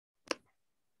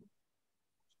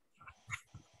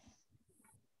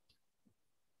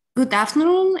Good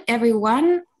afternoon,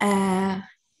 everyone. I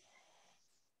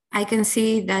can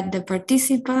see that the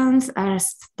participants are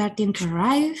starting to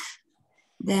arrive.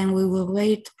 Then we will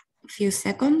wait a few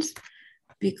seconds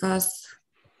because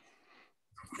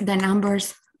the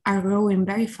numbers are growing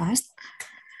very fast.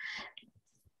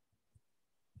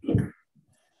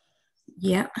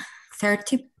 Yeah,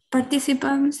 30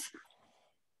 participants.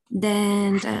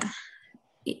 Then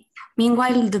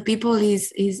meanwhile, the people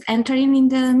is entering in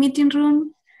the meeting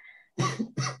room.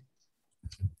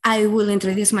 I will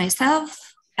introduce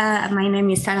myself. My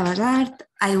name is Sara Bazard.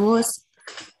 I was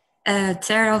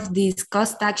chair of this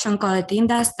cost action called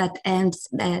inDust that ends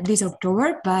this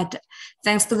October, but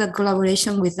thanks to the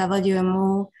collaboration with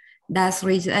WMO,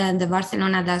 the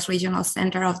Barcelona DAS Regional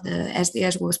Center of the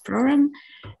SDS WOS program,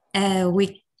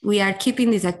 we are keeping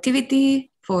this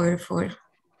activity for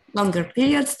longer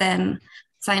periods than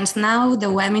Science Now, the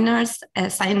webinars,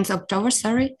 Science October,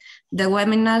 sorry, the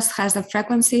webinars has a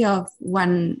frequency of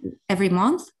one every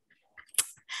month.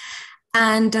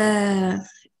 And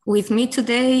with me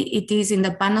today, it is in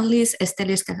the panelist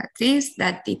Estelios Casatriz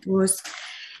that it was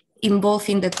involved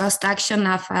in the cost action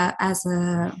as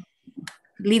a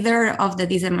leader of the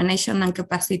dissemination and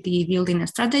capacity building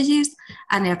strategies,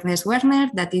 and Ernest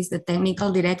Werner, that is the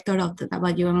technical director of the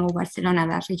WMO Barcelona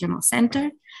DAS Regional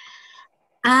Center.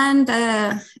 And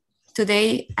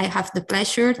today I have the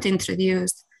pleasure to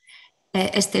introduce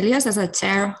Estelios as a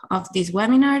chair of this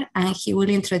webinar, and he will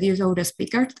introduce our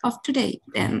speaker of today.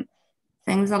 Then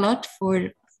thanks a lot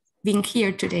for being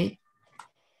here today.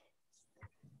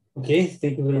 Okay,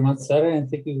 thank you very much, Sarah, and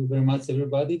thank you very much,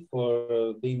 everybody,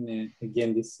 for being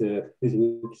again this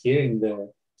week here in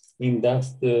the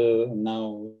inDust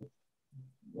now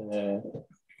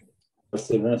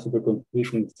Barcelona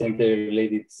Supercomputing Center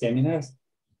related seminars.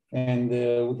 And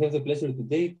we have the pleasure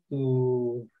today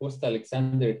to host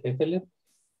Alexander Haefele,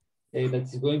 that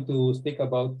is going to speak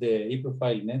about the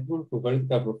e-profile network for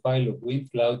vertical profile of wind,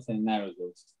 clouds, and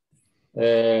aerosols.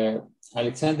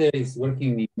 Alexander is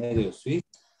working in MeteoSwiss.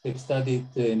 He studied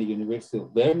in the University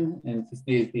of Bern, and his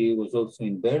PhD was also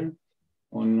in Bern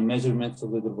on measurements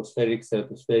of the tropospheric,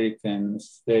 stratospheric, and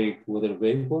atmospheric water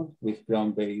vapor with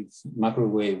ground-based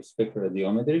microwave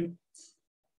spectroradiometry.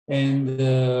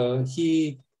 And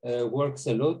he works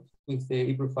a lot with the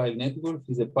e-profile network.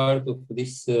 He's a part of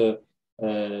this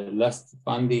last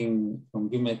funding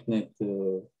from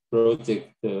AEMET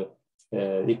project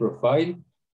e-profile.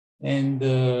 And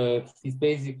his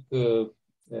basic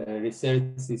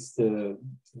research is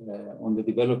on the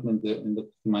development and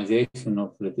optimization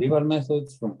of retrieval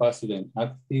methods from passive and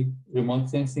active remote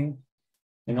sensing,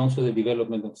 and also the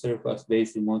development of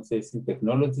surface-based remote sensing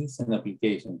technologies and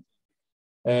applications.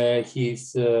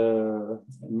 He's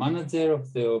manager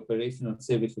of the operational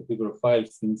service of e-profile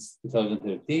since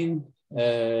 2013.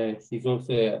 He's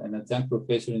also an adjunct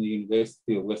professor in the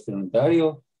University of Western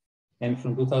Ontario, and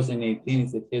from 2018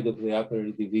 is the head of the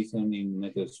upper division in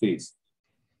MeteoSwiss.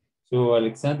 So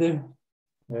Alexander,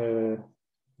 the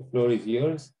floor is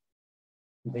yours.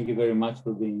 Thank you very much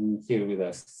for being here with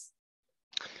us.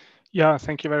 Yeah,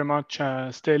 thank you very much,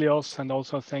 Stelios, and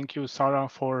also thank you, Sarah,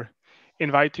 for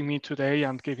inviting me today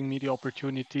and giving me the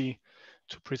opportunity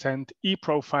to present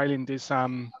e-profile in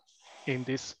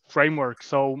this framework.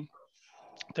 So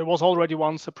there was already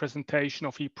once a presentation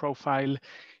of e-profile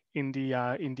in the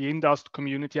inDust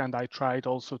community, and I tried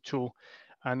also to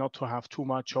not to have too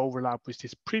much overlap with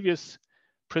this previous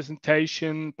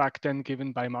presentation back then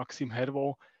given by Maxime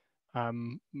Hervaux,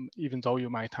 even though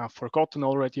you might have forgotten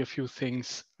already a few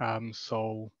things.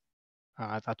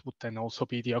 That would then also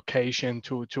be the occasion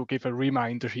to give a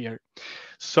reminder here.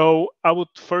 So I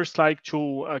would first like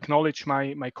to acknowledge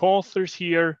my co-authors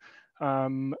here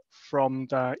from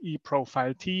the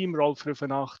e-profile team: Rolf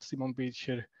Rüfenacht, Simon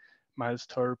Bircher, Miles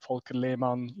Turp, Volker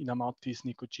Lehmann, Ina Mattis,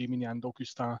 Nico Gimini, and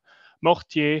Augustin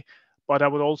Mortier. But I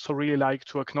would also really like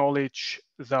to acknowledge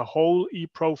the whole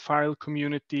e-profile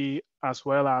community, as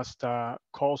well as the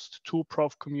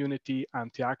COST2Prof community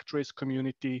and the Actress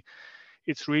community.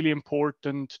 It's really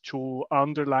important to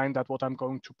underline that what I'm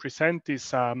going to present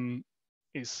is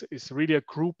really a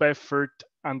group effort,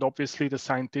 and obviously the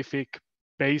scientific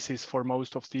basis for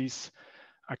most of these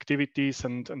activities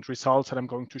and results that I'm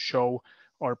going to show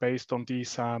are based on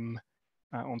these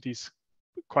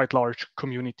quite large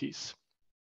communities.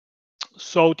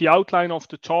 So the outline of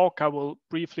the talk, I will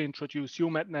briefly introduce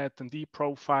UMetNet and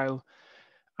e-profile,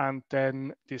 and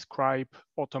then describe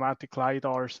automatic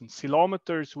LiDARs and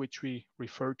ceilometers, which we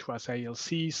refer to as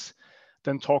ALCs,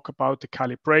 then talk about the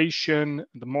calibration,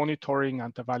 the monitoring,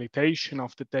 and the validation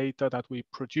of the data that we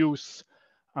produce,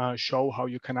 show how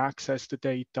you can access the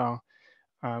data,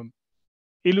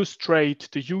 illustrate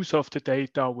the use of the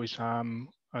data with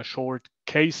a short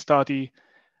case study,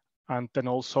 and then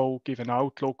also give an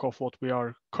outlook of what we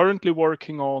are currently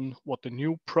working on, what the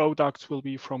new products will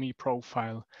be from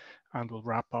eProfile, and we'll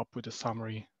wrap up with a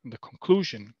summary and the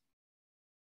conclusion.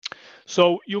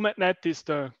 So EUMETNet is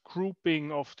the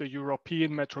grouping of the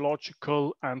European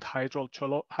meteorological and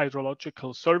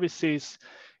hydrological services.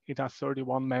 It has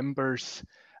 31 members,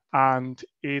 and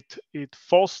it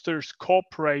fosters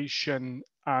cooperation,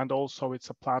 and also it's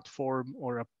a platform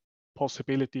or a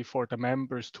possibility for the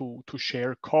members to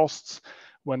share costs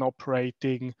when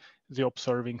operating the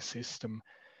observing system.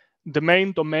 The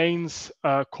main domains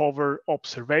cover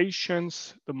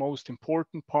observations, the most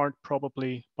important part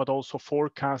probably, but also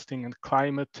forecasting and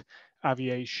climate,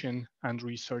 aviation, and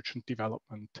research and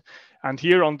development. And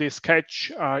here on this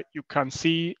sketch, you can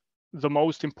see the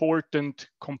most important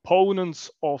components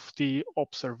of the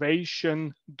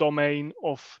observation domain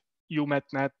of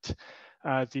EUMETNet.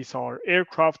 These are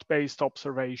aircraft-based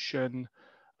observation,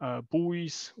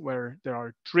 buoys, where there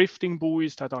are drifting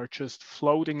buoys that are just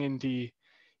floating in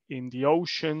the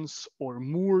oceans, or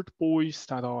moored buoys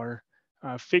that are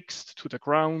fixed to the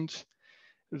ground.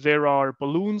 There are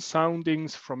balloon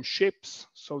soundings from ships.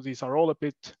 So these are all a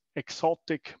bit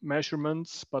exotic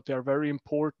measurements, but they are very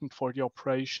important for the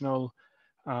operational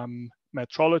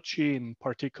metrology, in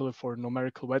particular for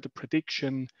numerical weather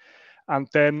prediction. And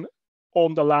then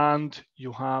on the land,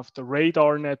 you have the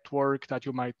radar network that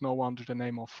you might know under the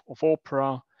name of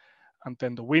OPERA, and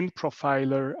then the wind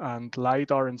profiler and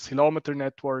LiDAR and ceilometer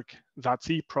network, that's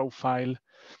eProfile.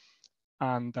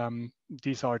 And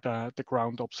these are the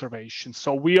ground observations.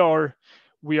 So we are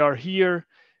here.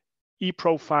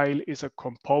 eProfile is a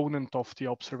component of the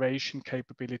observation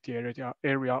capability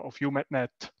area of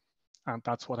EUMETNet, and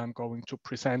that's what I'm going to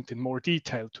present in more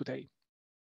detail today.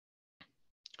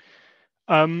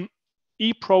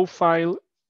 eProfile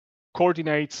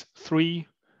coordinates 3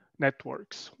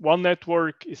 networks. One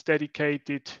network is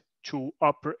dedicated to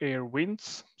upper air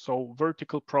winds, so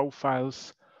vertical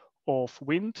profiles of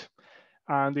wind,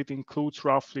 and it includes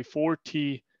roughly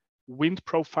 40 wind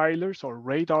profilers or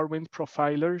radar wind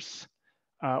profilers,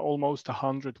 almost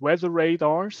 100 weather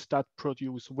radars that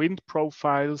produce wind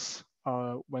profiles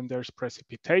when there's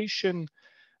precipitation.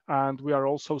 And we are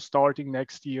also starting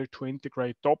next year to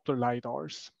integrate Doppler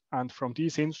LiDARs. And from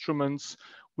these instruments,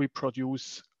 we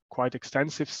produce quite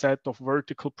extensive set of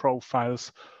vertical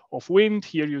profiles of wind.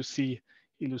 Here you see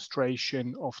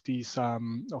illustration of these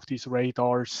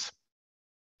radars,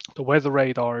 the weather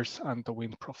radars and the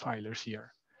wind profilers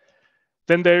here.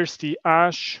 Then there's the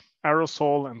ash,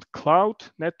 aerosol, and cloud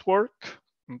network.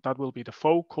 And that will be the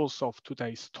focus of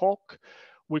today's talk.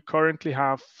 We currently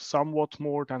have somewhat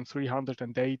more than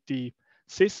 380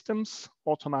 systems,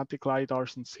 automatic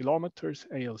LiDARs and ceilometers,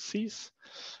 ALCs.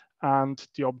 And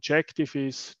the objective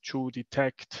is to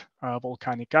detect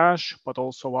volcanic ash, but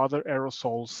also other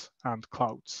aerosols and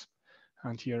clouds.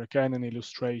 And here again, an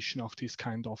illustration of this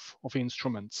kind of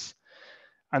instruments.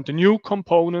 And the new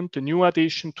component, the new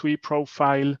addition to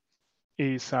eProfile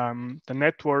is the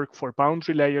network for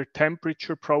boundary layer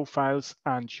temperature profiles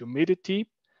and humidity.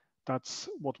 That's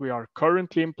what we are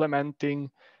currently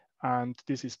implementing. And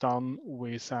this is done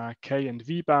with K and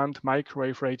V band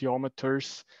microwave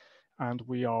radiometers. And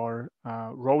we are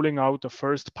rolling out the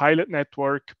first pilot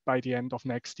network by the end of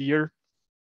next year.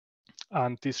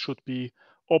 And this should be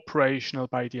operational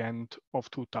by the end of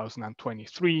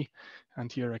 2023.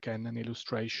 And here again, an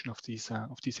illustration of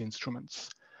these instruments.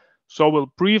 So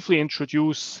we'll briefly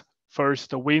introduce first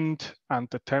the wind and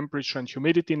the temperature and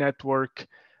humidity network,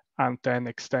 and then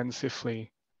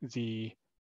extensively the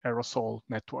aerosol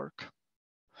network.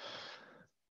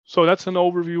 So that's an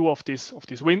overview of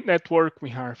this wind network. We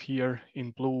have here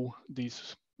in blue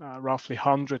these roughly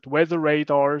 100 weather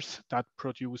radars that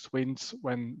produce winds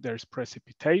when there's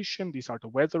precipitation. These are the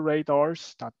weather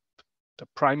radars. That the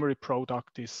primary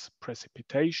product is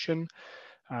precipitation,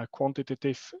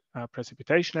 quantitative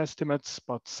precipitation estimates,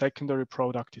 but secondary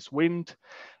product is wind.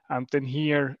 And then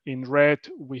here in red,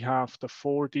 we have the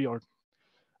 40 or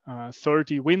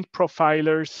 30 wind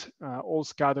profilers, all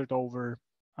scattered over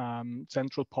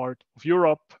central part of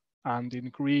Europe. And in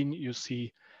green, you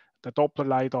see the Doppler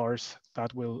LiDARs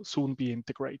that will soon be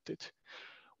integrated.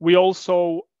 We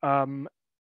also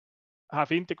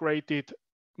have integrated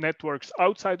networks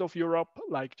outside of Europe,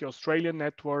 like the Australian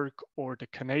network or the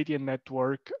Canadian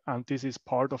network. And this is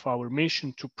part of our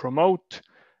mission to promote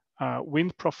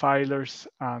wind profilers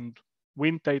and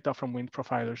wind data from wind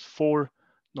profilers for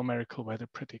numerical weather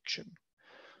prediction.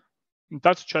 And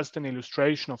that's just an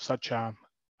illustration of such a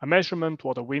measurement,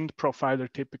 what a wind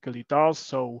profiler typically does.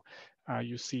 So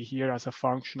You see here as a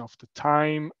function of the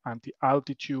time and the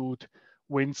altitude,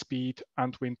 wind speed,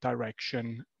 and wind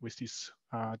direction with this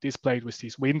displayed with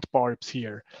these wind barbs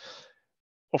here.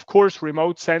 Of course,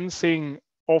 remote sensing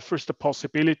offers the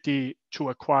possibility to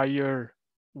acquire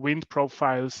wind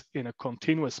profiles in a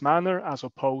continuous manner as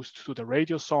opposed to the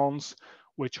radiosondes,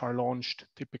 which are launched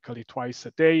typically twice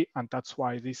a day. And that's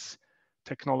why this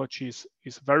technology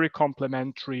is very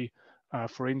complementary,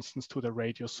 for instance, to the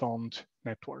radiosonde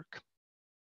network.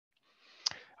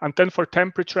 And then for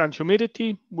temperature and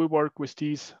humidity, we work with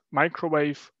these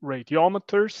microwave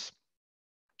radiometers.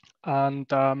 And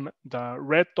the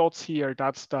red dots here,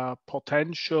 that's the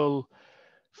potential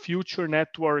future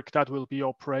network that will be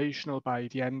operational by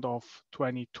the end of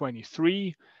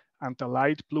 2023. And the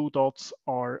light blue dots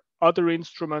are other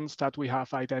instruments that we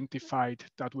have identified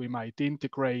that we might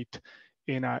integrate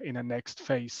in a next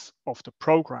phase of the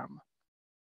program.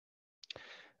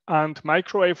 And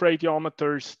microwave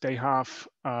radiometers, they have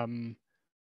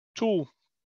two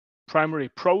primary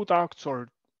products or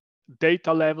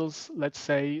data levels, let's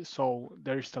say. So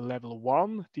there's the level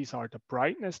 1. These are the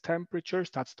brightness temperatures.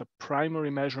 That's the primary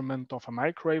measurement of a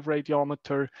microwave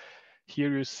radiometer.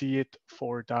 Here you see it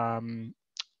for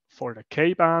the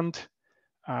K-band.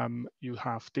 You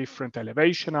have different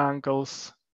elevation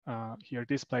angles here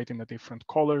displayed in the different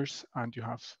colors, and you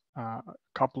have a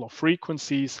couple of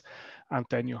frequencies, and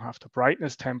then you have the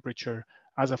brightness temperature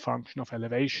as a function of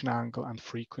elevation angle and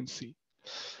frequency.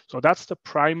 So that's the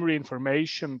primary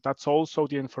information. That's also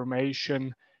the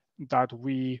information that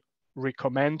we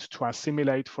recommend to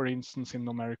assimilate, for instance, in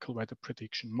numerical weather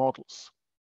prediction models.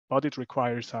 But it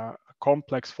requires a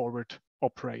complex forward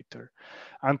operator.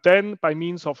 And then by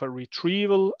means of a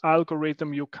retrieval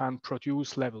algorithm, you can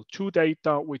produce level 2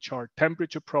 data, which are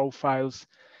temperature profiles,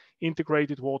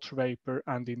 integrated water vapor,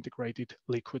 and integrated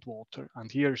liquid water.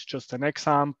 And here's just an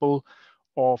example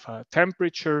of a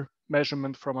temperature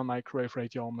measurement from a microwave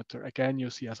radiometer. Again, you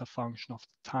see as a function of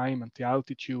the time and the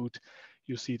altitude,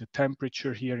 you see the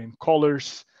temperature here in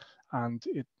colors, and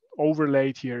it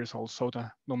overlaid here is also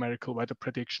the numerical weather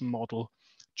prediction model,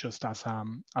 just as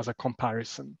a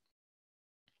comparison.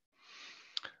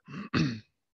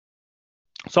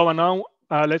 So now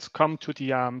let's come to the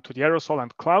aerosol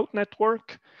and cloud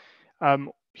network.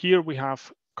 Here we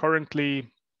have currently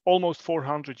almost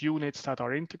 400 units that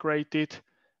are integrated,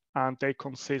 and they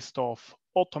consist of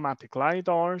automatic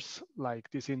LiDARs, like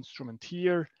this instrument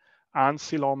here, and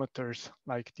ceilometers,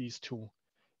 like these two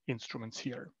instruments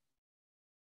here.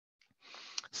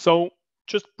 So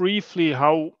just briefly,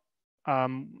 how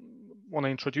want to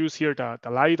introduce here the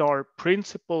LiDAR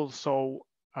principle. So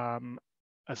a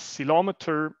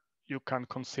ceilometer, you can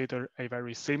consider a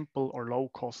very simple or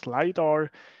low-cost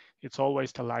LiDAR. It's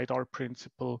always the LiDAR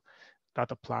principle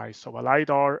that applies. So a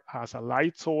LiDAR has a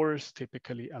light source,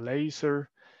 typically a laser,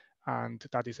 and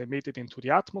that is emitted into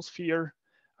the atmosphere.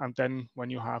 And then when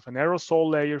you have an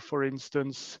aerosol layer, for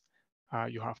instance,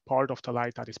 you have part of the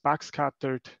light that is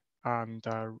backscattered and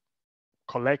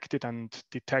collected and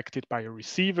detected by a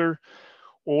receiver,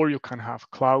 or you can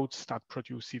have clouds that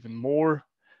produce even more,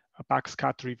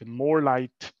 backscatter even more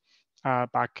light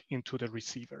back into the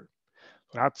receiver.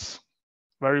 So that's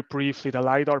very briefly the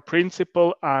LiDAR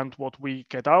principle, and what we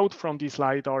get out from this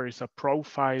LiDAR is a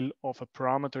profile of a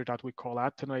parameter that we call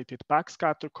attenuated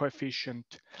backscatter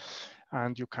coefficient.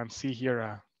 And you can see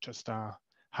here just a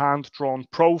hand-drawn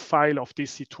profile of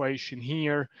this situation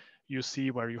here. You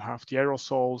see where you have the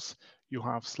aerosols, you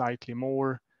have slightly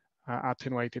more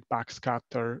attenuated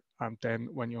backscatter, and then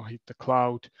when you hit the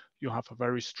cloud, you have a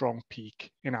very strong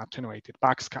peak in attenuated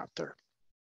backscatter.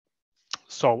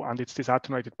 So, and it's this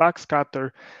attenuated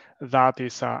backscatter that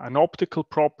is an optical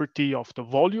property of the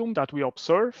volume that we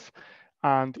observe.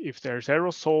 And if there's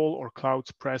aerosol or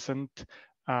clouds present,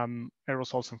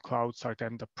 aerosols and clouds are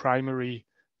then the primary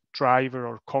driver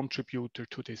or contributor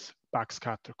to this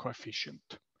backscatter coefficient.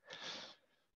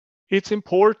 It's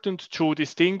important to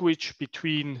distinguish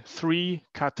between three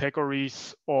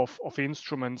categories of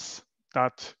instruments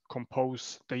that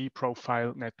compose the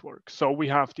e-profile network. So we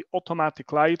have the automatic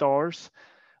LiDARs,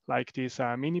 like this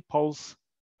mini pulse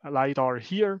LiDAR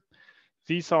here.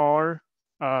 These are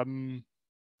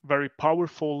very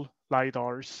powerful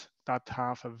LiDARs that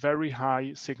have a very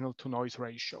high signal to noise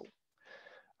ratio.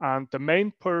 And the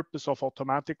main purpose of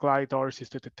automatic LiDARs is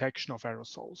the detection of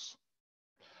aerosols.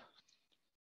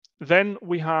 Then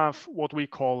we have what we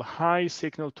call high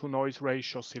signal to noise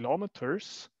ratio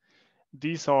ceilometers.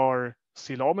 These are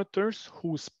ceilometers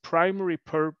whose primary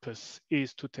purpose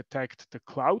is to detect the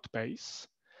cloud base,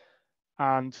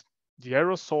 and the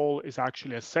aerosol is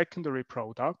actually a secondary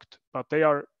product, but they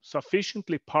are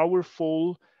sufficiently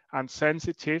powerful and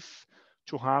sensitive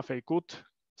to have a good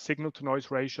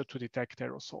signal-to-noise ratio to detect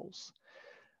aerosols.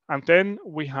 And then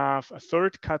we have a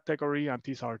third category, and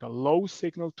these are the low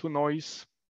signal-to-noise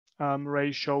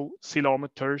ratio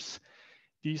ceilometers.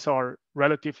 These are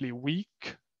relatively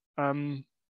weak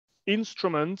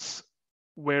instruments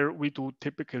where we do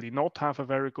typically not have a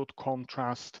very good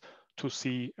contrast to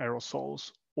see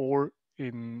aerosols, or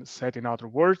said in other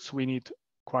words, we need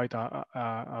quite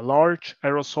a large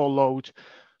aerosol load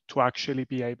to actually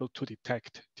be able to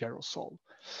detect the aerosol.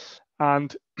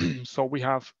 And so we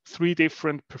have three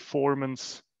different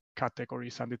performance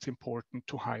categories, and it's important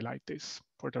to highlight this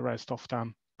for the rest of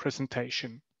the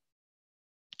presentation.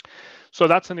 So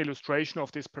that's an illustration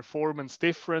of this performance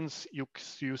difference.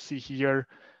 You see here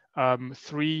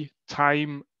 3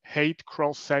 time height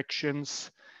cross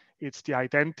sections. It's the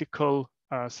identical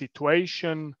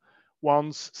situation,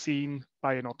 once seen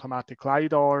by an automatic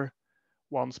LiDAR,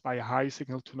 once by a high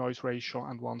signal-to-noise ratio,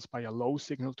 and once by a low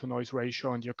signal-to-noise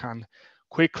ratio. And you can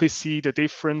quickly see the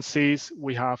differences.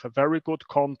 We have a very good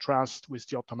contrast with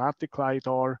the automatic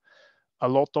LiDAR, a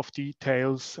lot of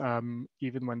details,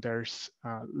 even when there's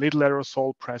little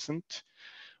aerosol present.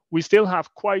 We still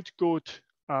have quite good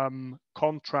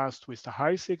contrast with the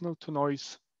high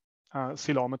signal-to-noise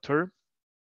ceilometer.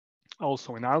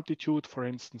 Also in altitude, for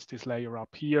instance, this layer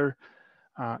up here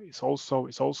is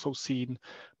also seen,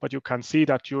 but you can see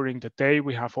that during the day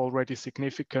we have already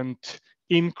significant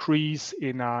increase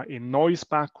in noise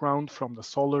background from the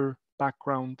solar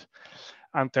background.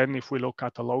 And then if we look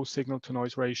at the low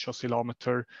signal-to-noise ratio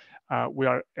ceilometer, we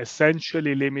are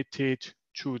essentially limited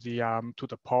to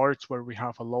the parts where we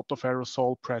have a lot of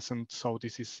aerosol present. So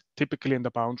this is typically in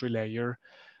the boundary layer,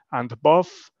 and above,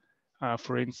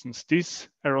 for instance, this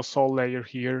aerosol layer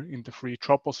here in the free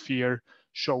troposphere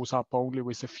shows up only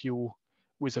with a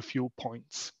few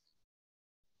points.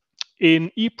 In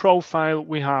eProfile,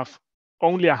 we have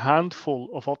only a handful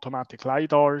of automatic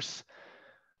LiDARs.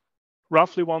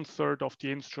 Roughly 1/3 of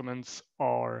the instruments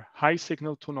are high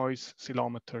signal-to-noise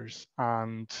ceilometers,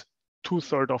 and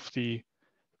 2/3 of the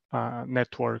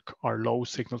network are low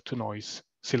signal-to-noise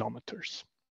ceilometers.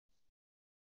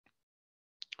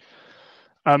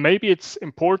 Maybe it's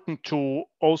important to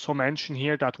also mention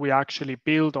here that we actually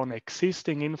build on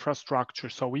existing infrastructure.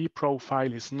 So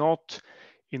eProfile is not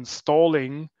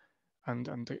installing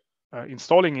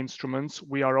installing instruments.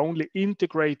 We are only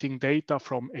integrating data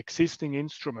from existing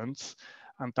instruments.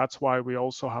 And that's why we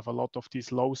also have a lot of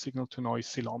these low signal-to-noise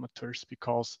ceilometers,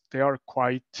 because they are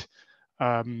quite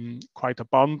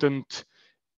abundant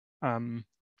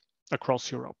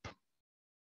across Europe.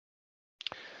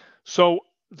 So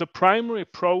the primary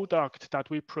product that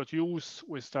we produce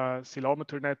with the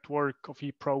ceilometer network of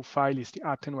eProfile is the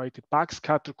attenuated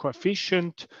backscatter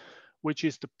coefficient, which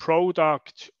is the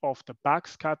product of the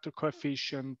backscatter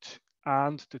coefficient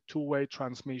and the two-way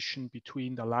transmission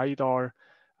between the LiDAR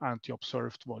and the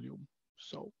observed volume.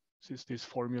 So this is this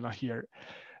formula here.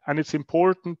 And it's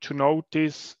important to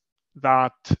notice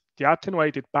that the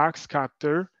attenuated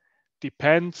backscatter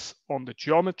depends on the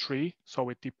geometry. So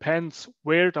it depends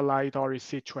where the LiDAR is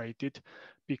situated,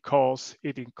 because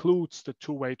it includes the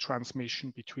two-way transmission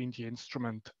between the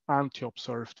instrument and the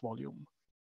observed volume.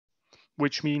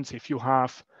 Which means if you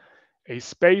have a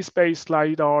space-based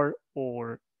LiDAR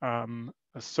or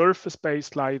a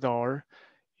surface-based LiDAR,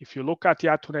 if you look at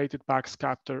the attenuated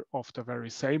backscatter of the very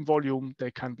same volume,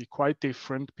 they can be quite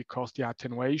different, because the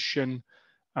attenuation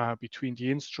between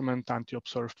the instrument and the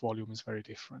observed volume is very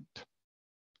different.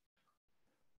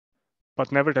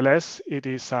 But nevertheless, it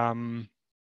is a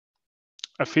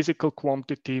physical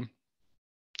quantity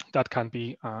that can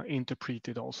be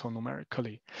interpreted also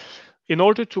numerically. In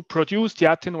order to produce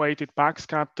the attenuated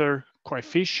backscatter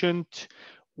coefficient,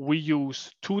 we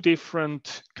use 2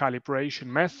 different calibration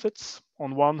methods.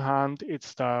 On one hand,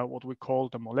 it's what we call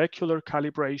the molecular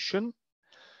calibration,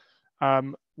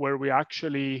 where we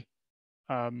actually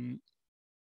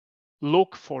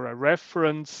look for a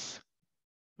reference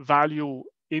value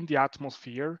in the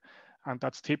atmosphere, and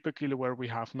that's typically where we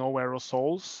have no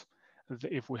aerosols.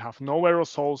 If we have no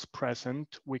aerosols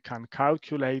present, we can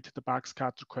calculate the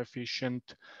backscatter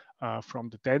coefficient from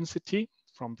the density,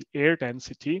 from the air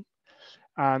density.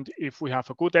 And if we have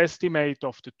a good estimate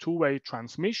of the two-way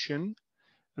transmission,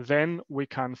 then we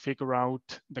can figure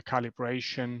out the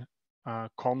calibration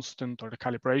constant, or the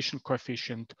calibration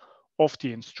coefficient of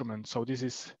the instrument. So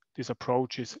this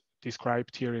approach is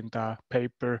described here in the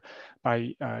paper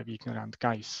by Wigner and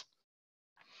Geis.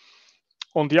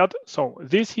 On the other, so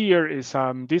this here is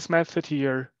this method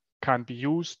here can be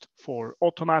used for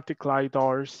automatic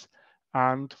LiDARs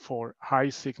and for high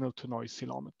signal-to-noise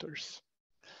ceilometers.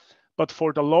 But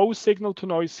for the low signal to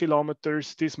noise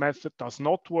ceilometers, this method does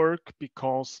not work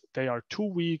because they are too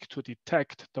weak to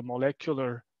detect the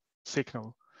molecular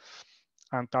signal.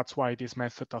 And that's why this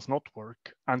method does not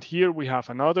work. And here we have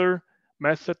another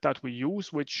method that we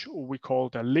use, which we call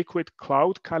the liquid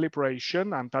cloud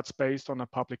calibration. And that's based on a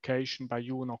publication by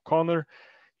Ewan O'Connor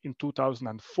in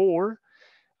 2004,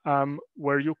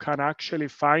 where you can actually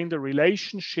find a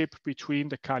relationship between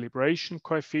the calibration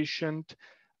coefficient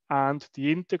and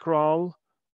the integral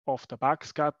of the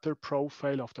backscatter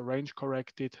profile, of the range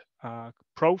corrected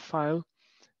profile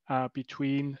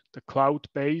between the cloud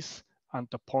base and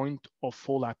the point of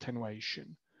full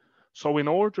attenuation. So in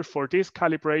order for this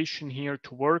calibration here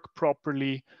to work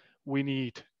properly, we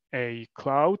need a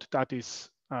cloud that is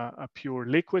a pure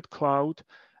liquid cloud,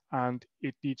 and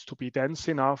it needs to be dense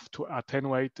enough to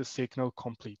attenuate the signal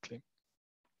completely.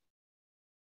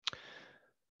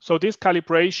 So this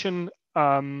calibration,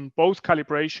 both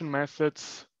calibration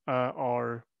methods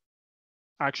are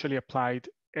actually applied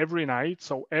every night.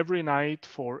 So every night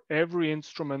for every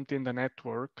instrument in the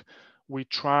network, we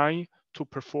try to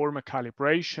perform a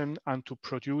calibration and to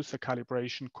produce a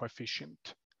calibration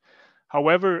coefficient.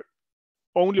 However,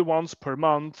 only once per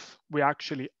month, we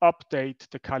actually update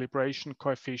the calibration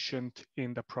coefficient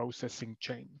in the processing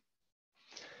chain.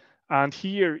 And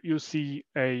here you see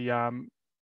a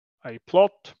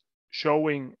plot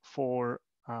showing for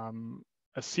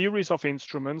a series of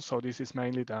instruments. So this is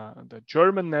mainly the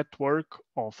German network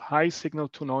of high signal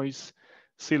to noise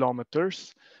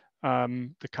ceilometers,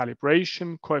 the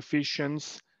calibration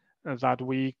coefficients that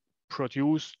we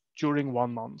produce during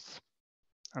 1 month.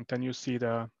 And then you see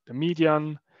the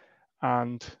median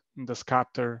and the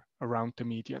scatter around the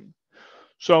median.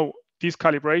 So these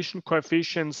calibration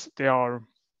coefficients, they are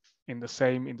in the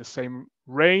same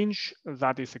range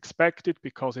that is expected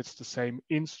because it's the same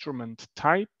instrument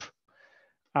type.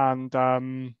 And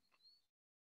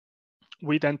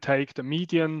we then take the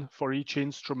median for each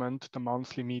instrument, the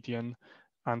monthly median,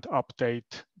 and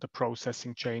update the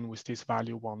processing chain with this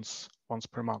value once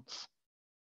per month.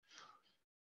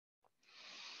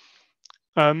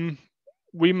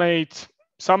 We made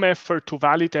some effort to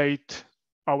validate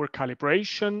our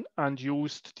calibration and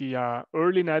used the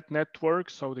EarlyNet network,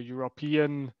 so the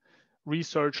European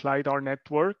Research LiDAR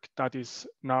network that is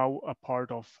now a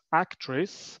part of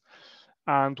Actris.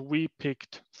 And we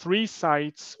picked 3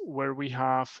 sites where we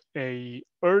have a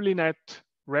EarlyNet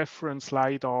reference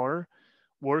LiDAR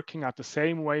working at the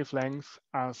same wavelength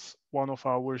as one of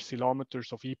our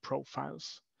ceilometers of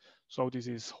E-profiles. So this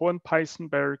is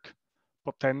Hohenpeißenberg,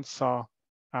 Potenza,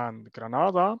 and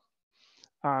Granada.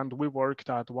 And we worked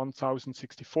at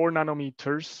 1064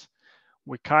 nanometers.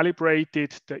 We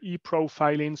calibrated the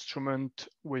E-profile instrument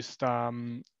with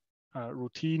the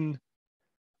routine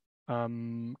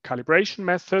calibration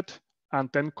method, and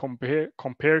then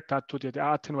compared that to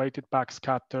the attenuated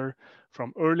backscatter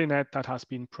from EarlyNet that has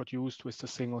been produced with the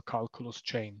single calculus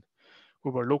chain.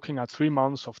 We were looking at 3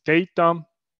 months of data,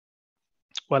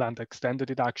 well, and extended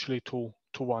it actually to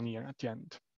 1 year at the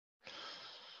end.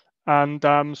 And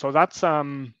so that's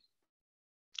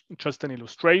just an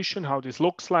illustration how this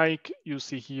looks like. You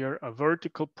see here a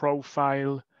vertical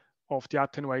profile of the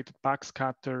attenuated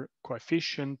backscatter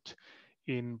coefficient.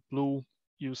 In blue,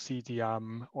 you see the,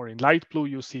 or in light blue,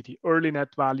 you see the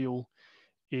EarlyNet value.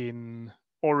 In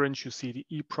orange, you see the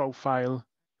E-profile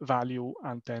value.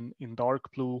 And then in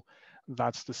dark blue,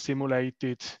 that's the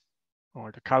simulated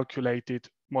or the calculated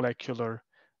molecular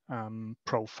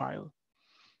profile.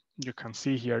 You can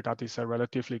see here that is a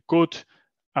relatively good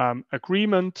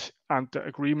agreement, and the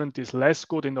agreement is less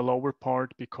good in the lower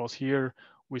part because here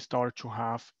we start to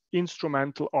have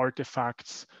instrumental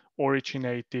artifacts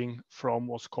originating from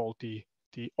what's called the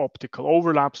optical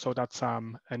overlap. So that's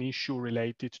an issue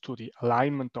related to the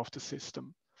alignment of the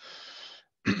system.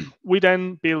 We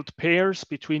then build pairs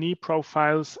between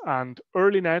E-profiles and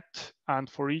EarlyNet, and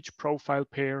for each profile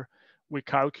pair, we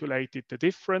calculated the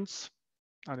difference,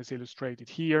 and it's illustrated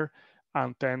here,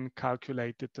 and then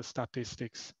calculated the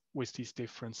statistics with these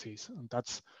differences. And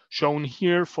that's shown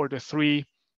here for the 3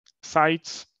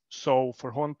 sites. So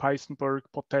for Hohenpeißenberg,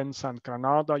 Potenza, and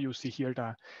Granada, you see here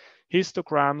the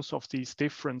histograms of these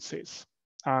differences.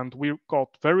 And we got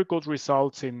very good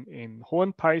results in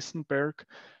Hohenpeißenberg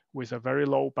with a very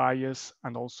low bias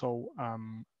and also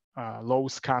low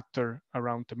scatter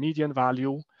around the median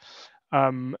value.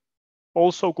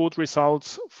 Also good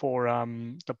results for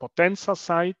the Potenza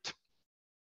site.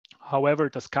 However,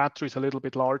 the scatter is a little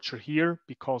bit larger here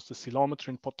because the ceilometer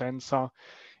in Potenza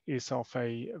is of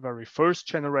a very first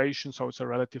generation, so it's a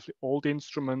relatively old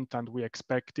instrument, and we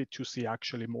expected to see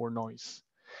actually more noise.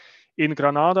 In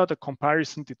Granada, the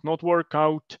comparison did not work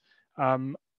out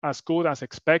as good as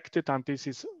expected, and this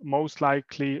is most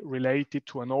likely related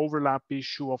to an overlap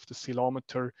issue of the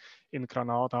ceilometer in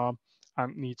Granada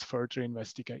and needs further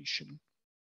investigation.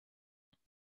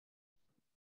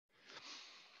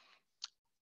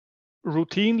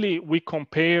 Routinely, we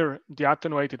compare the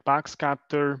attenuated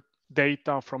backscatter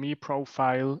data from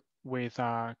eProfile with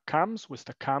CAMS, with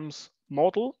the CAMS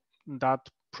model that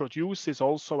produces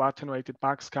also attenuated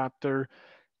backscatter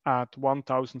at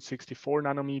 1064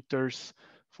 nanometers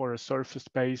for a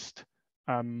surface-based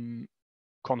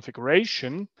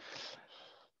configuration.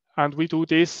 And we do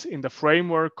this in the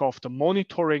framework of the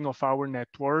monitoring of our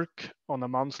network on a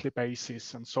monthly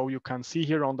basis. And so you can see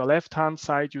here on the left-hand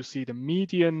side, you see the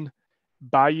median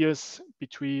bias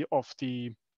between of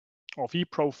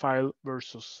eProfile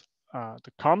versus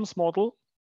the CAMS model.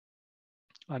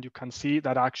 And you can see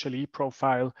that actually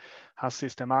eProfile has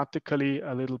systematically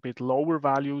a little bit lower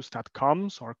values than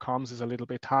CAMS, or CAMS is a little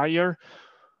bit higher.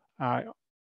 Here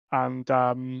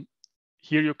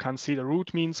you can see the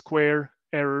root mean square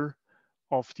error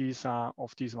of these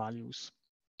values.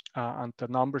 And the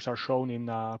numbers are shown in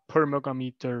per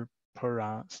megameter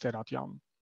per steradian.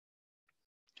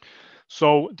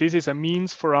 So this is a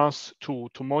means for us to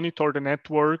monitor the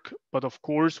network, but of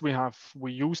course we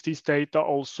use this data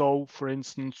also, for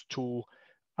instance, to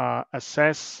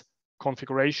assess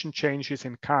configuration changes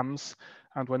in CAMS,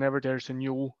 and whenever there's a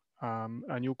new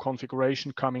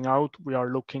configuration coming out, we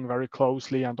are looking very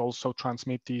closely and also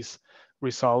transmit these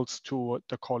results to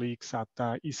the colleagues at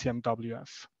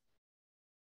ECMWF.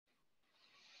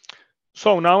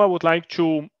 So now I would like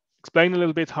to explain a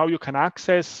little bit how you can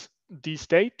access these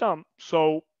data.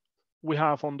 So we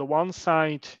have on the one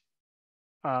side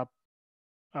a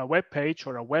web page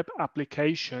or a web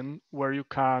application where you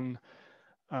can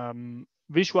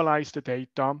visualize the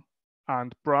data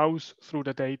and browse through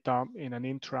the data in an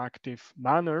interactive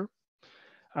manner.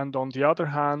 And on the other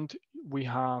hand, we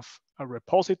have a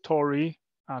repository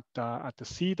at the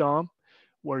CEDA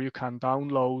where you can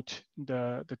download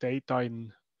the data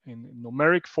in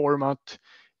numeric format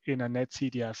in a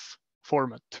NetCDF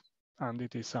format. And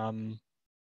it is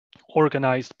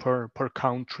organized per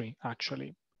country,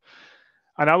 actually.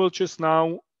 And I will just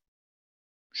now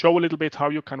show a little bit how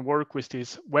you can work with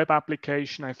this web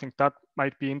application. I think that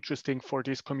might be interesting for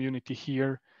this community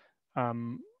here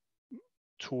to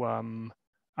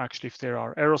actually, if there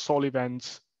are aerosol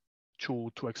events, to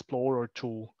explore or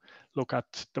to look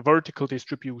at the vertical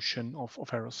distribution of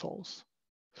aerosols.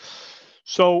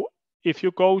 So if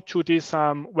you go to this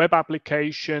web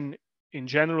application, in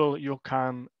general, you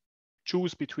can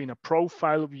choose between a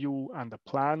profile view and a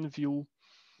plan view.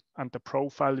 And the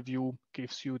profile view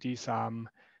gives you these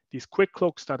quick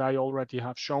looks that I already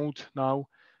have shown now,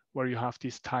 where you have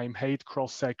these time height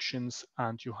cross sections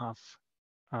and you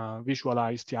have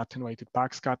visualized the attenuated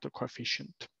backscatter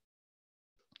coefficient.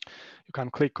 You can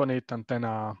click on it and then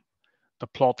the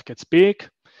plot gets big.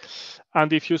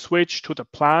 And if you switch to the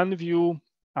plan view,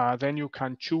 then you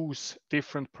can choose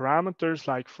different parameters,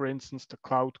 like for instance, the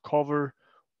cloud cover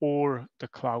or the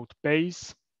cloud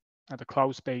base, the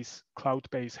cloud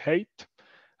base height.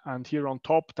 And here on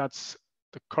top, that's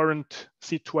the current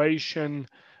situation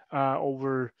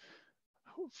over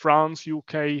France,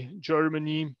 UK,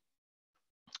 Germany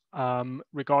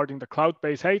regarding the cloud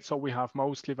base height. So we have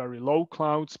mostly very low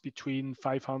clouds between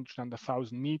 500 and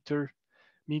 1,000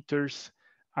 meters.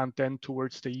 And then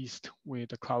towards the east, where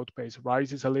the cloud base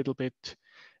rises a little bit.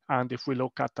 And if we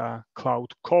look at the cloud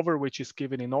cover, which is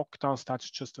given in octas, that's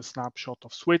just a snapshot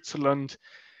of Switzerland.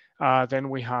 Then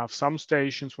we have some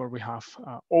stations where we have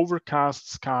overcast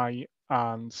sky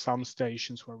and some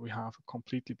stations where we have a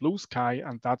completely blue sky.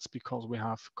 And that's because we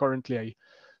have currently a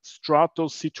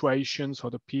stratos situation. So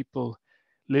the people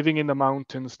living in the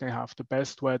mountains, they have the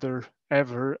best weather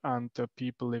ever. And the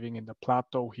people living in the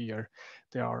plateau here,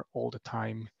 they are all the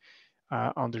time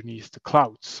underneath the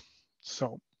clouds.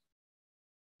 So,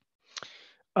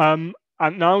 and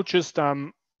now just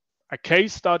a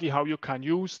case study how you can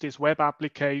use this web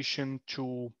application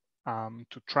to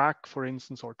track, for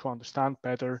instance, or to understand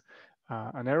better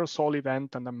an aerosol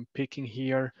event. And I'm picking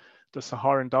here the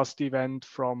Saharan dust event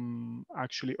from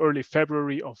actually early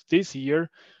February of this year,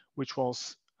 which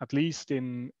was at least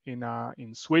in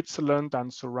Switzerland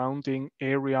and surrounding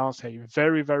areas, a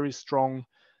very, very strong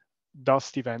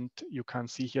dust event. You can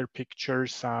see here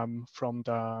pictures from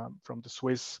the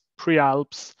Swiss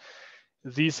pre-Alps.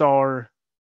 These are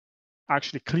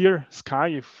actually clear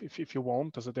sky if you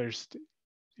want. So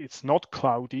it's not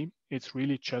cloudy. It's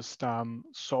really just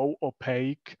so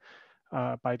opaque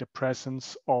by the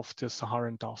presence of the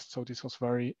Saharan dust. So this was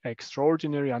very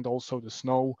extraordinary, and also the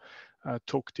snow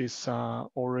took this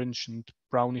orange and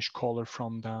brownish color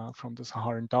from the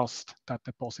Saharan dust that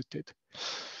deposited.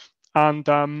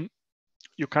 And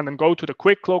you can then go to the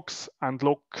quick looks and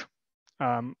look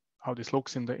how this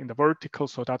looks in the vertical.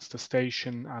 So that's the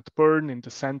station at Bern in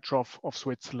the center of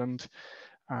Switzerland,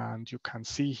 and you can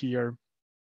see here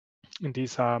in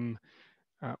this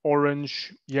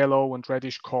orange, yellow, and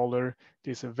reddish color,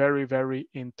 there's a very, very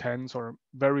intense or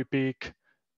very big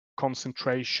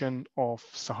concentration of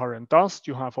Saharan dust.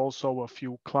 You have also a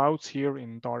few clouds here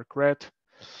in dark red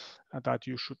that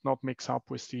you should not mix up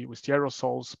with the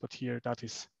aerosols, but here that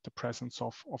is the presence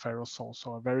of aerosols,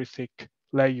 so a very thick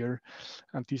layer.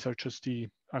 And these are just the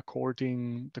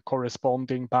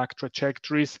corresponding back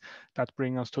trajectories that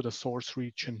bring us to the source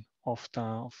region of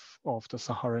the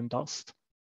Saharan dust.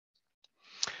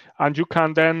 And you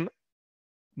can then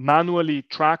manually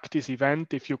track this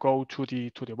event if you go to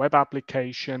the web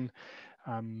application.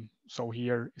 So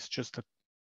here is just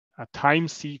a time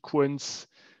sequence.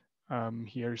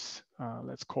 Here's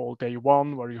let's call day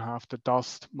 1, where you have the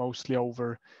dust mostly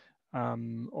over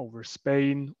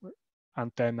Spain,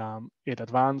 and then it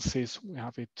advances. We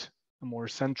have it a more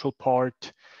central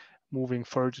part, moving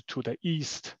further to the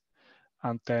east,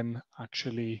 and then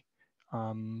actually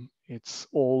it's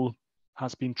all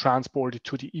has been transported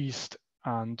to the east,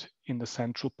 and in the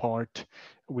central part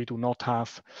we do not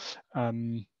have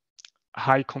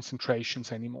high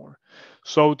concentrations anymore.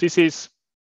 So this is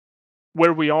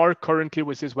where we are currently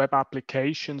with this web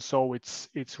application. So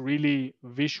it's really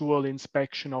visual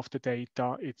inspection of the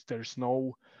data. There's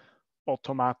no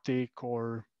automatic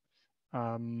or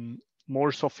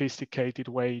more sophisticated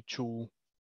way to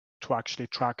actually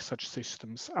track such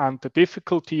systems. And the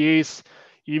difficulty is,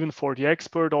 even for the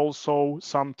expert also,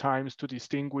 sometimes to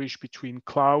distinguish between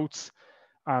clouds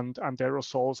and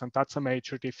aerosols, and that's a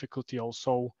major difficulty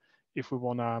also if we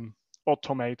want to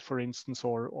automate, for instance,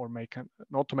 or make an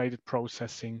automated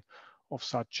processing of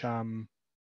such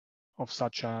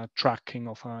a tracking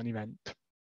of an event.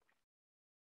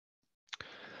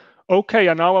 Okay,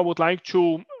 and now I would like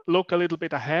to look a little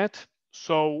bit ahead.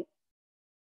 So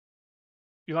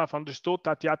you have understood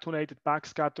that the attenuated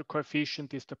backscatter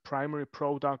coefficient is the primary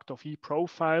product of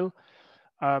eProfile.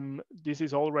 This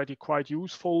is already quite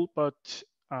useful, but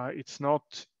it's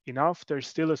not enough. There's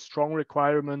still a strong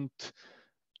requirement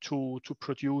to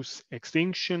produce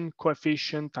extinction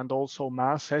coefficient and also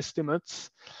mass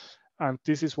estimates. And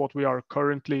this is what we are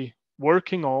currently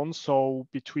working on. So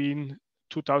between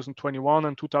 2021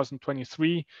 and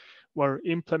 2023, we're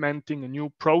implementing a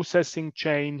new processing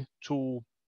chain to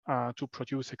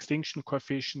produce extinction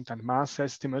coefficient and mass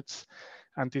estimates.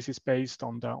 And this is based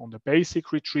on the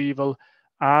basic retrieval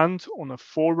and on a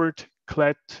forward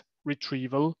CLET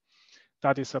retrieval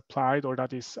that is applied, or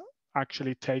that is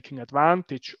actually taking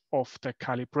advantage of the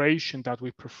calibration that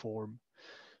we perform.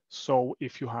 So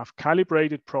if you have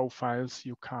calibrated profiles,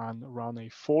 you can run a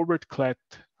forward CLET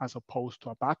as opposed to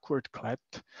a backward CLET.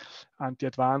 And the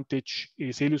advantage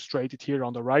is illustrated here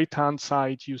on the right-hand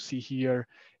side. You see here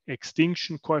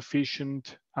extinction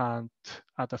coefficient and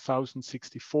at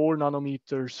 1064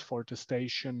 nanometers for the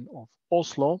station of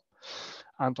Oslo.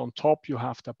 And on top you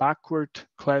have the backward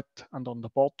CLET, and on the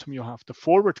bottom you have the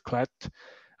forward CLET.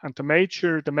 And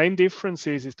the main difference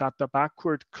is that the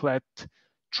backward CLET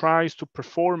tries to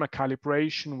perform a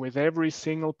calibration with every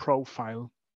single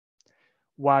profile,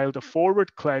 while the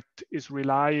forward CLET is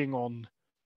relying on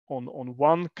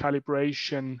one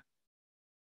calibration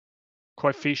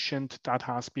coefficient that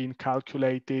has been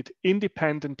calculated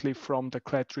independently from the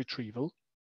CLET retrieval.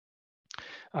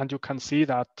 And you can see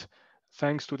that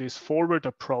thanks to this forward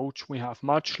approach, we have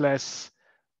much less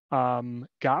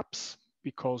gaps,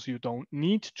 because you don't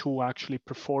need to actually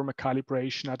perform a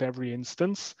calibration at every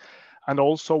instance. And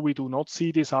also we do not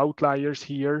see these outliers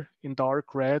here in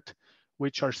dark red,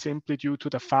 which are simply due to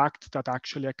the fact that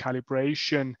actually a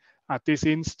calibration at this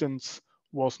instance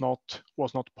was not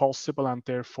possible, and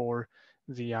therefore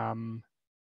the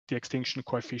extinction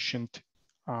coefficient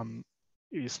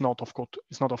is not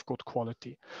of good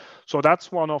quality. So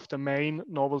that's one of the main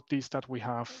novelties that we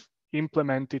have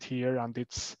implemented here, and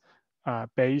it's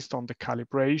based on the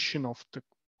calibration of the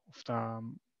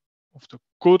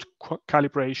good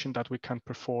calibration that we can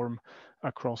perform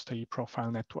across the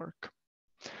eProfile network.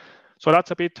 So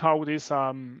that's a bit how this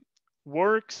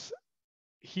works.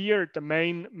 Here, the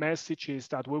main message is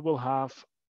that we will have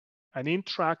an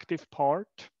interactive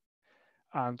part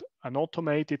and an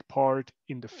automated part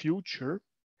in the future.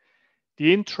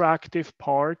 The interactive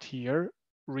part here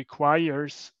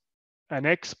requires an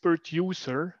expert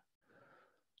user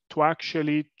to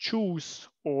actually choose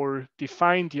or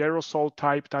define the aerosol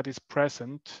type that is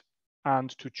present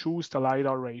and to choose the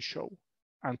LiDAR ratio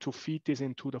and to feed this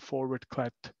into the forward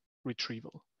CLET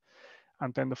retrieval.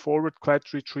 And then the forward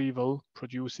CLET retrieval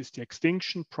produces the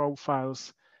extinction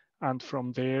profiles, and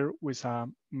from there, with a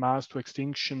mass to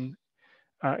extinction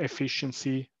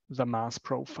efficiency, the mass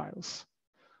profiles.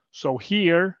 So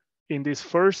here, in this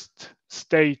first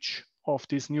stage of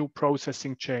this new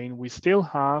processing chain, we still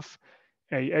have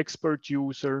an expert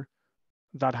user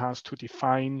that has to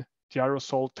define the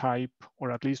aerosol type,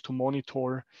 or at least to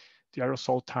monitor the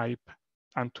aerosol type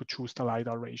and to choose the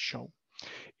LiDAR ratio.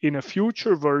 In a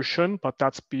future version, but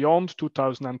that's beyond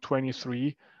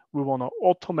 2023, we want to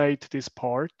automate this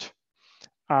part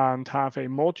and have a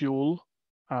module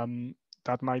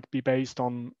that might be based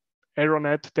on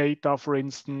AeroNet data, for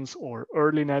instance, or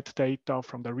EarlyNet data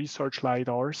from the research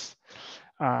LiDARs.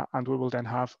 And we will then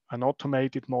have an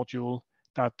automated module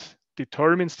that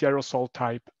determines the aerosol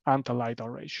type and the LiDAR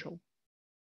ratio.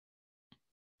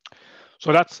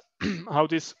 So that's how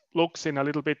this looks in a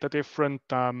little bit a different,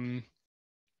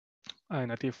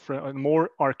 more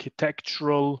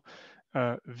architectural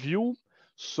view.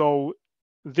 So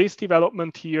this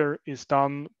development here is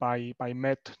done by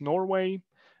MET Norway,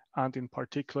 and in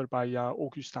particular by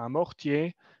Augustin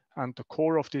Mortier. And the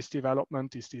core of this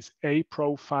development is this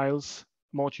aerosols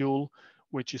module,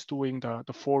 which is doing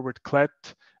the forward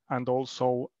CLET and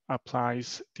also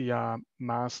applies the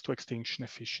mass to extinction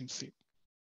efficiency.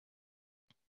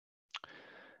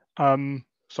 So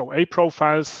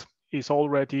aerosols is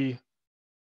already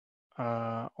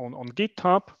on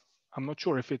GitHub. I'm not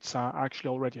sure if it's actually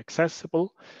already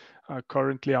accessible,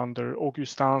 currently under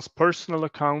Augustin's personal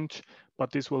account,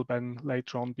 but this will then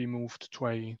later on be moved to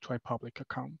a public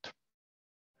account.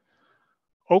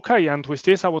 Okay, and with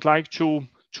this, I would like to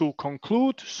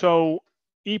conclude. So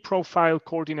eProfile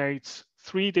coordinates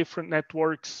 3 different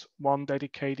networks, one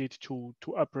dedicated to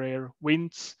upper air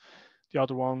winds, the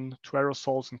other one to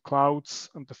aerosols and clouds,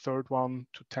 and the third one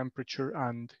to temperature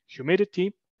and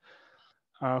humidity.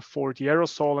 For the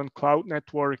aerosol and cloud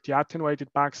network, the attenuated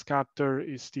backscatter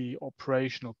is the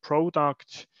operational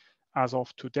product as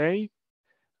of today.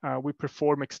 We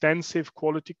perform extensive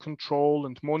quality control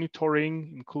and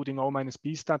monitoring, including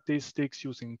O-B statistics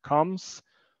using CAMS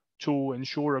to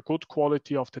ensure a good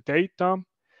quality of the data.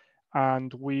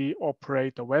 And we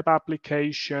operate a web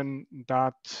application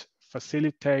that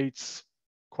facilitates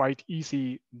quite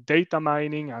easy data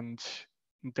mining and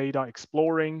data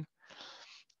exploring.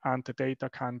 And the data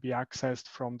can be accessed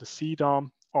from the CEDA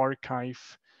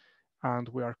archive. And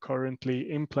we are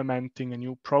currently implementing a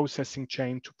new processing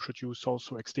chain to produce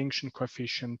also extinction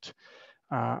coefficient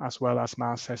as well as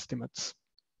mass estimates.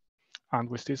 And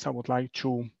with this, I would like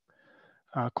to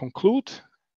conclude,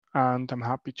 and I'm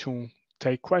happy to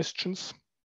take questions.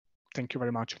 Thank you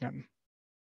very much again.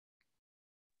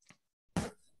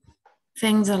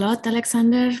 Thanks a lot,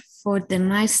 Alexander, for the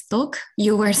nice talk.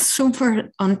 You were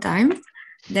super on time.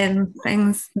 Then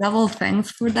thanks, double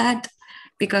thanks for that,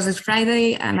 because it's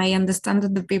Friday and I understand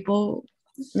that the people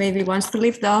maybe wants to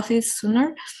leave the office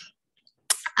sooner.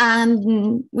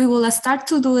 And we will start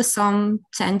to do some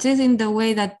changes in the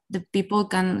way that the people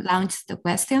can launch the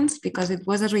questions, because it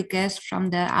was a request from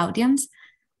the audience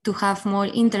to have more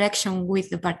interaction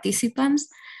with the participants.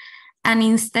 And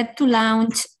instead to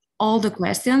launch all the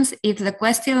questions, if the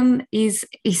question is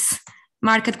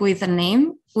marked with a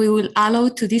name, we will allow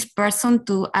to this person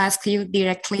to ask you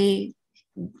directly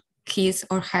his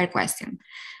or her question.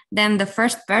 Then the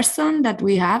first person that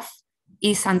we have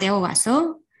is Santiago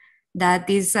Gasso, that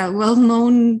is a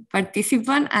well-known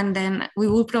participant, and then we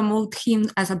will promote him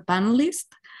as a panelist.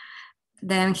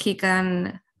 Then he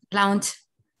can launch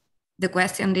the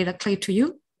question directly to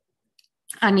you.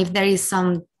 And if there is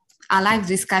a live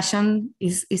discussion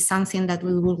is something that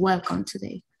we will welcome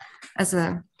today as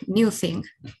a new thing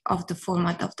of the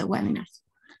format of the webinars.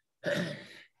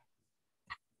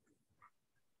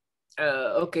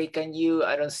 Okay, can you,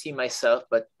 I don't see myself,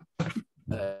 but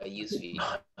use video.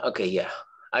 Okay, yeah.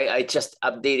 I just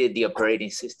updated the operating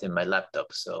system, my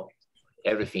laptop, so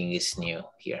everything is new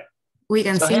here. We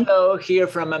can see. Hello, here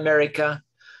from America.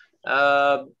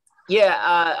 I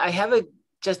have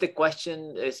just a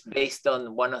question is based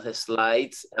on one of the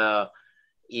slides. I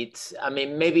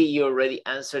mean, maybe you already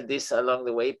answered this along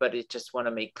the way, but I just want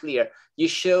to make clear. You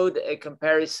showed a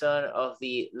comparison of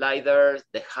the LiDAR,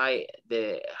 the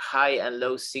high and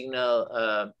low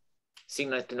signal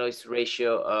to noise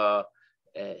ratio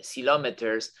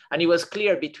ceilometers, and it was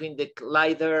clear between the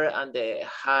LiDAR and the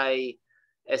high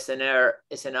SNR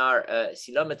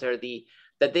ceilometer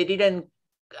that they didn't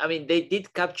I mean, they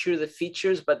did capture the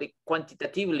features, but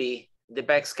quantitatively, the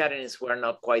backscatterings were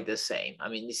not quite the same. I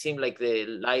mean, it seemed like the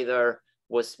LiDAR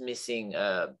was missing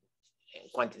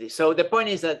quantity. So the point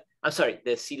is that, I'm sorry,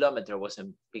 the ceilometer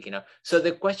wasn't big enough. So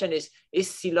the question is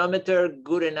ceilometer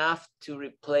good enough to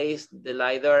replace the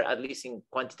LiDAR, at least in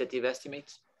quantitative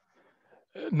estimates?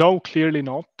 No, clearly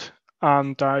not.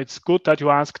 And it's good that you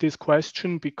ask this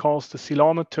question, because the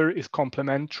ceilometer is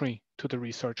complementary to the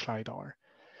research LiDAR.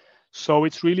 So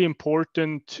it's really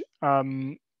important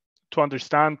to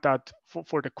understand that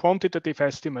for the quantitative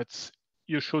estimates,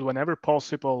 you should, whenever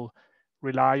possible,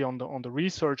 rely on the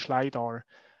research LiDAR.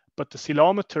 But the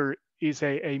ceilometer is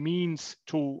a means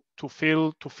to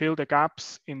fill the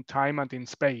gaps in time and in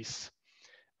space.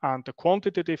 And the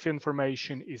quantitative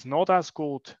information is not as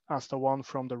good as the one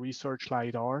from the research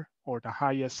LiDAR or the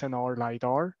high SNR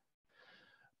LiDAR,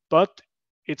 but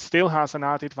it still has an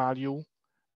added value.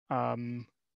 And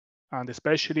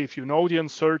especially if you know the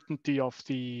uncertainty of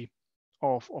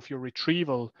your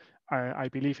retrieval, I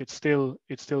believe it's still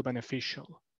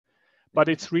beneficial. But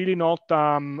it's really not.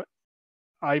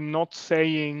 I'm not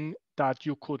saying that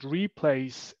you could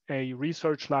replace a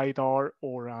research LiDAR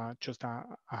or just a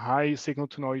high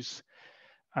signal-to-noise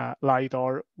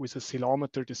LiDAR with a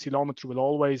ceilometer. The ceilometer will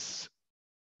always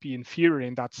be inferior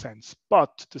in that sense,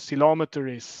 but the ceilometer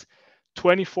is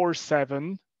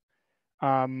 24/7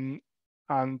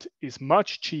 and is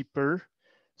much cheaper.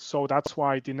 So that's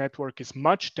why the network is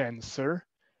much denser,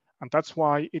 and that's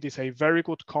why it is a very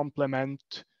good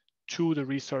complement to the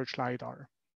research LiDAR.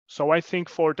 So I think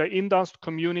for the inDust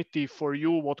community, for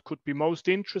you, what could be most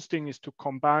interesting is to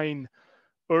combine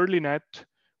EarlyNet,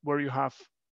 where you have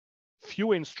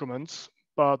few instruments,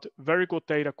 but very good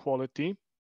data quality,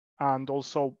 and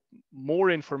also more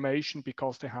information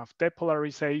because they have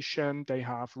depolarization, they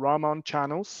have Raman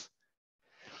channels,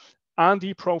 and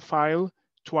eProfile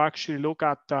to actually look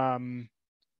at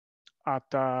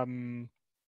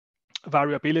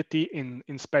variability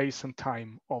in space and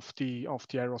time of the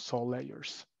aerosol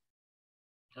layers.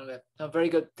 Okay, very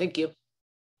good. Thank you.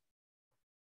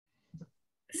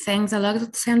 Thanks a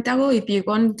lot, Santiago. If you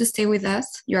want to stay with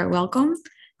us, you are welcome.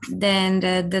 Then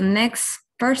the next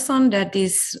person that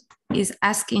is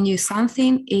asking you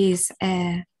something is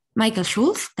Michael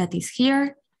Schultz, that is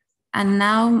here. And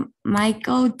now,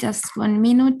 Michael, just 1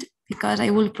 minute, because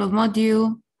I will promote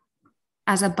you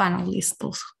as a panelist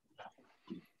also.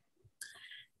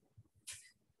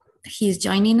 He's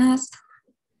joining us.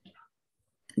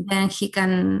 Then he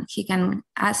can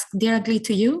ask directly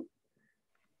to you.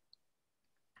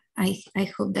 I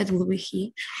hope that will be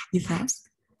he with us.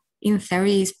 In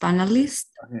theory, is panelist.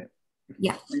 Okay.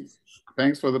 Yeah.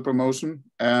 Thanks for the promotion.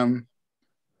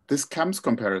 This CAMS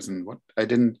comparison, what I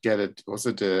didn't get it. Was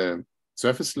it a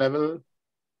surface level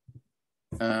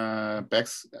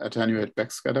attenuate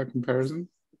backscatter comparison?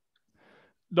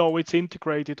 No, it's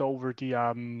integrated over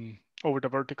the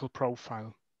vertical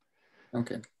profile.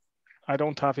 Okay. I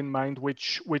don't have in mind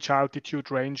which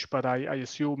altitude range, but I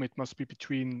assume it must be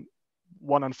between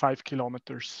 1 and 5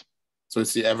 kilometers. So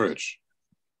it's the average.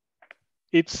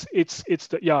 It's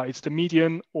the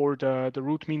median or the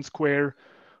root mean square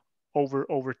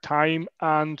over time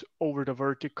and over the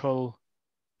vertical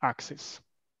axis.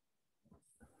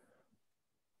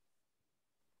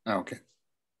 Okay.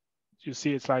 You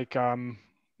see, it's like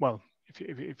well,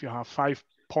 if you have 5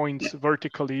 points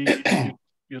vertically,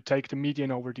 you take the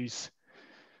median over these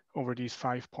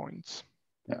 5 points.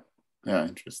 Yeah,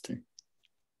 interesting.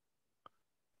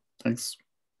 Thanks.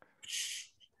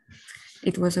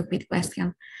 It was a good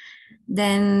question.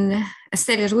 Then,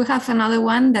 Stelios, we have another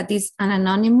one that is an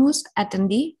anonymous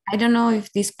attendee. I don't know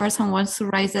if this person wants to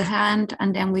raise a hand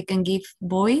and then we can give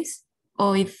voice,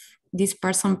 or if this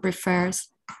person prefers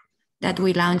that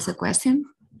we launch the question.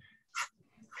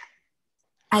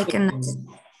 I can.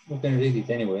 We can read it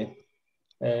anyway.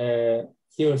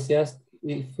 He or she asked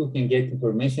if we can get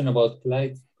information about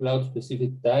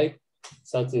cloud-specific type,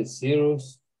 such as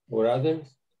cirrus or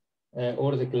others,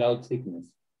 or the cloud thickness.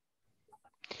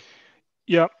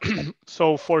 Yeah.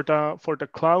 So for the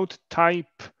cloud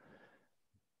type,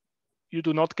 you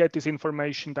do not get this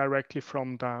information directly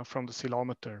from the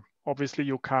ceilometer. Obviously,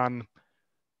 you can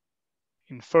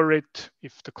infer it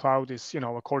if the cloud is,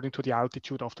 according to the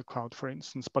altitude of the cloud, for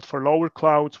instance. But for lower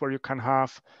clouds, where you can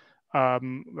have,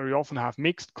 where you often have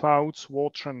mixed clouds,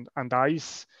 water and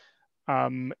ice,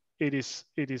 it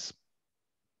is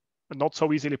not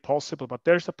so easily possible. But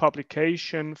there's a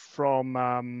publication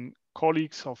from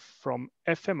colleagues from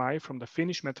FMI, from the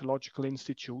Finnish Meteorological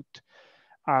Institute,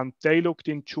 and they looked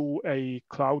into a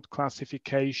cloud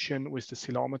classification with the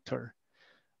ceilometer.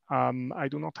 I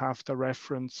do not have the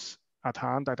reference at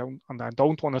hand. I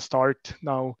don't want to start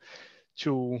now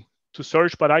to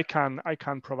search, but I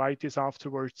can provide this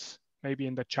afterwards, maybe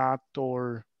in the chat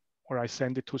or I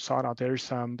send it to Sarah.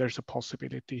 There's a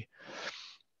possibility.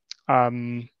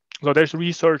 So there's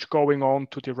research going on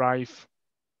to derive,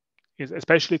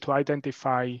 especially to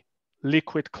identify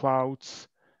liquid clouds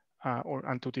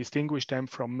and to distinguish them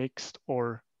from mixed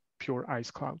or pure ice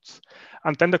clouds.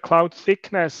 And then the cloud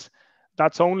thickness,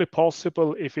 that's only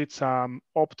possible if it's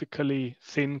optically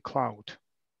thin cloud.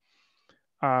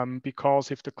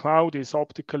 Because if the cloud is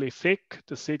optically thick,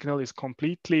 the signal is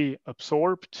completely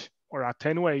absorbed or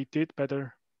attenuated,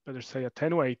 better say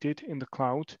attenuated in the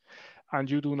cloud, and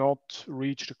you do not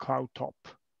reach the cloud top.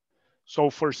 So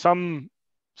for some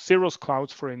cirrus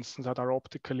clouds, for instance, that are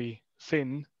optically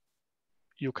thin,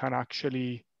 you can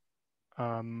actually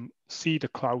see the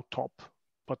cloud top.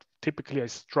 But typically a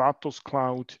stratus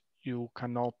cloud, you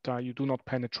do not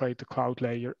penetrate the cloud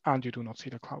layer and you do not see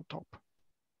the cloud top.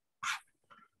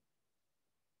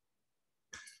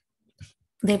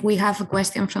 Then we have a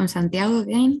question from Santiago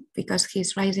again, because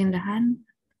he's raising the hand.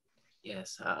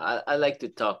 Yes, I like to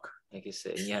talk, like you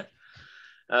say, yeah.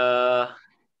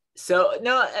 So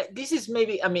no, this is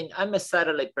maybe, I mean, I'm a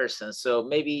satellite person, so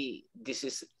maybe this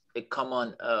is a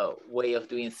common way of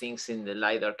doing things in the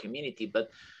LiDAR community.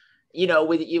 But, you know,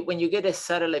 when you get a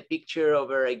satellite picture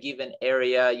over a given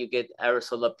area, you get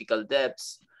aerosol optical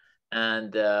depths.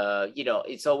 And, you know,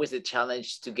 it's always a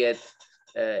challenge to get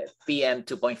PM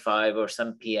 2.5 or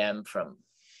some PM from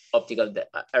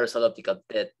aerosol optical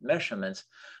depth measurements.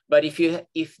 But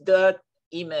if that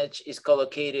image is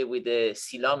collocated with a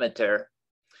ceilometer,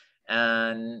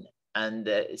 and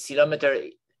the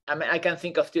ceilometer, I mean, I can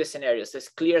think of two scenarios: there's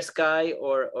clear sky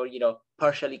or you know,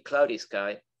 partially cloudy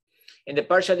sky. In the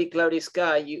partially cloudy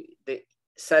sky, the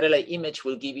satellite image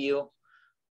will give you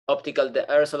the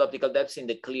aerosol optical depths in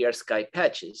the clear sky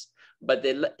patches, but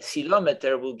the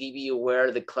ceilometer will give you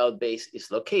where the cloud base is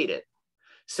located.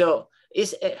 So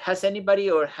has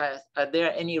anybody are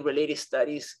there any related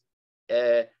studies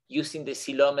using the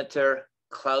ceilometer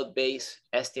cloud base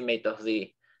estimate of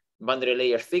the boundary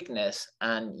layer thickness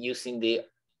and using the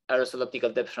aerosol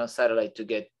optical depth from satellite to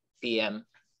get PM?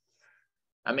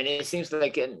 I mean, it seems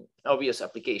like an obvious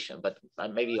application, but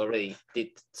maybe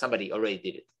somebody already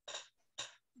did it.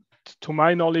 To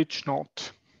my knowledge,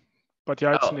 not. But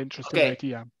yeah, it's an interesting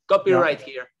idea. Copyright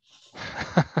here.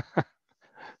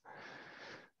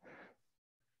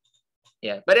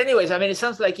 Yeah, but anyways, I mean, it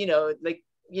sounds like, you know,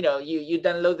 you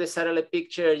download the satellite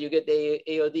picture, you get the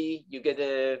AOD, you get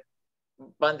the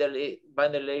boundary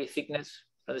layer thickness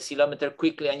of the ceilometer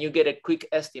quickly, and you get a quick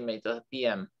estimate of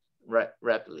PM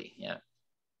rapidly. Yeah.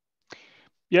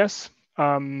 Yes.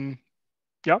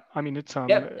 Yeah, I mean, it's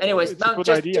yeah. Anyways, it's a good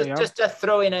idea. Just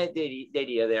throw in the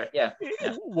idea there. Yeah.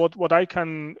 What I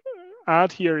can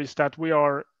add here is that we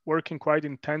are working quite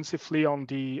intensively on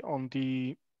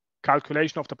the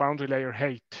calculation of the boundary layer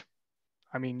height.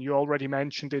 I mean, you already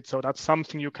mentioned it, so that's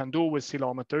something you can do with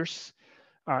ceilometers.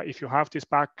 If you have these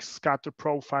backscatter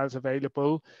profiles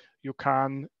available, you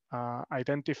can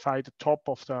identify the top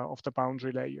of the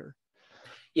boundary layer.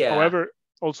 Yeah. However,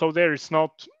 also there it's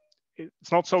not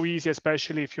so easy,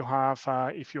 especially if you have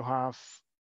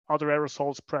other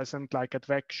aerosols present like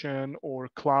advection or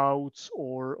clouds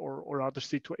or other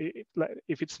situations.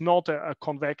 If it's not a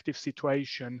convective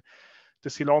situation, the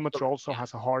ceilometer also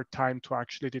has a hard time to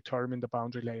actually determine the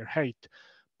boundary layer height.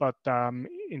 But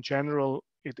in general,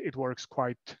 it works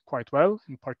quite well,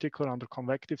 in particular under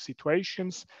convective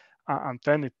situations. And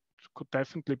then it could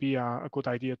definitely be a good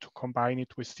idea to combine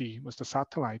it with the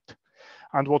satellite.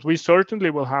 And what we certainly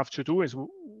will have to do is,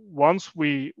 once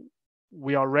we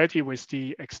are ready with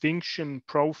the extinction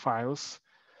profiles,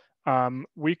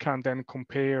 we can then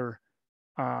compare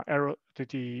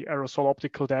the aerosol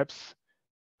optical depth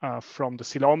from the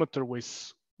ceilometer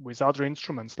with other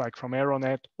instruments, like from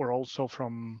AeroNet or also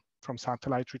from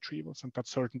satellite retrievals, and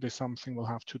that's certainly something we'll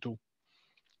have to do.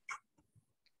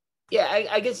 Yeah,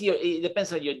 I guess it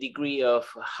depends on your degree of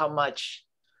how much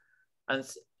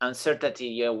uncertainty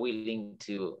you're willing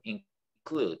to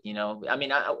include. You know, I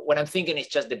mean, what I'm thinking is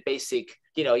just the basic.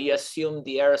 You know, you assume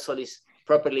the aerosol is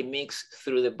properly mixed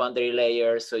through the boundary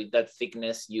layer, so that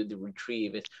thickness you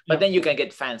retrieve it. But then you can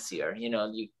get fancier. You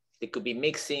know, they could be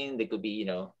mixing. They could be, you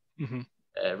know.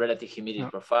 Relative humidity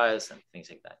profiles and things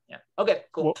like that. Yeah. Okay,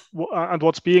 cool. And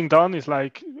what's being done is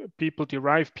like people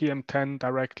derive PM10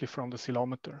 directly from the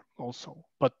ceilometer also.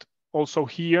 But also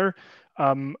here,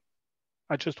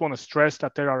 I just want to stress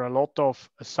that there are a lot of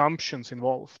assumptions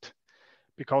involved,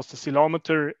 because the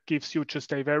ceilometer gives you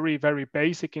just a very, very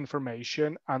basic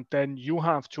information, and then you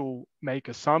have to make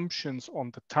assumptions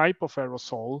on the type of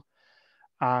aerosol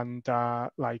and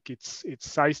like its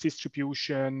size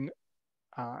distribution,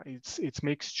 its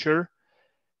mixture,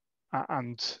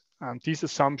 and these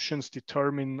assumptions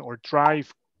determine or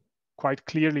drive quite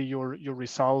clearly your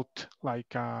result,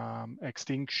 like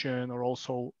extinction or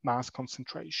also mass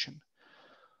concentration.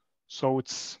 So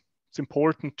it's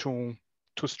important to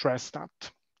stress that.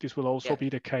 This will also be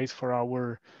the case for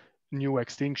our new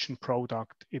extinction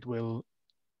product.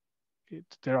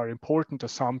 There are important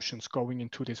assumptions going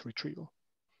into this retrieval.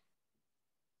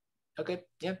 Okay,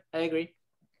 yeah, I agree.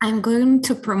 I'm going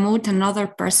to promote another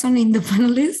person in the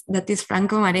panelist, that is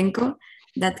Franco Marenco,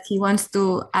 that he wants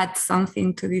to add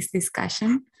something to this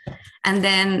discussion. And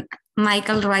then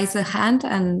Michael raised a hand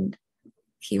and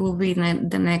he will be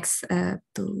the next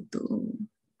to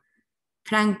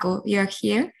Franco. You're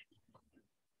here?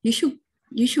 You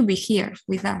should be here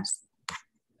with us.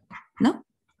 No?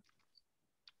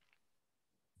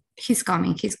 He's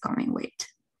coming, wait.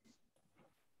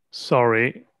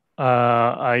 Sorry,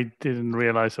 I didn't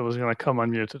realize I was going to come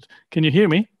unmuted. Can you hear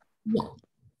me? Yeah.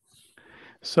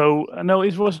 So, no,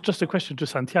 it was just a question to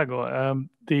Santiago.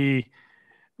 The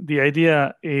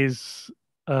idea is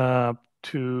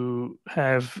to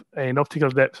have an optical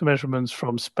depth measurements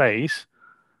from space,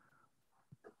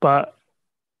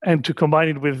 and to combine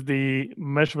it with the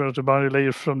measurement of the boundary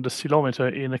layer from the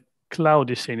ceilometer in a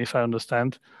cloudy scene, if I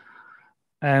understand.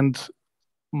 And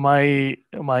my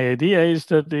idea is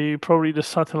that probably the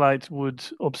satellite would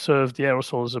observe the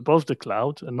aerosols above the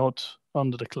cloud and not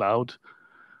under the cloud.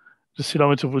 The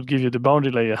ceilometer would give you the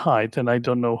boundary layer height, and I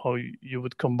don't know how you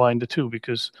would combine the two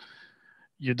because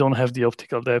you don't have the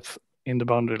optical depth in the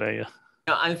boundary layer.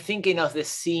 No, I'm thinking of the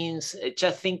scenes.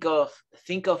 Just think of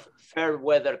fair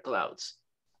weather clouds.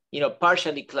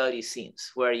 Partially cloudy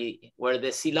scenes where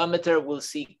the ceilometer will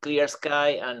see clear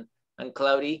sky and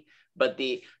cloudy, but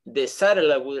the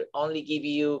satellite will only give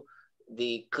you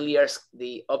the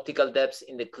optical depths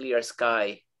in the clear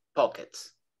sky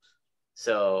pockets.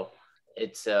 So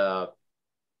it's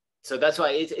so that's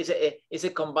why it's a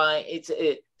combined.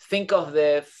 Think of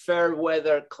the fair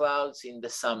weather clouds in the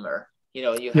summer.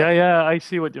 I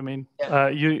see what you mean.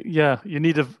 Yeah. You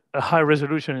need a high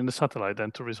resolution in the satellite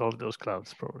then to resolve those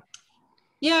clouds, probably.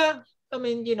 Yeah, I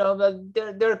mean,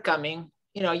 they're coming.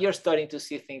 You're starting to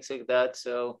see things like that.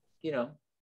 So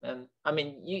and I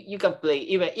mean, you can play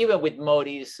even with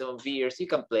MODIs or VIIRs. You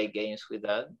can play games with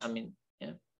that. I mean,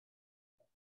 yeah.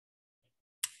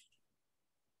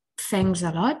 Thanks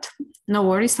a lot. No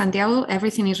worries, Santiago.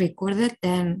 Everything is recorded.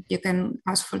 Then you can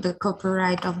ask for the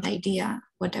copyright of the idea,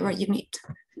 whatever you need.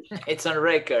 It's on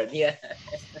record, yeah.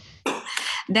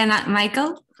 Then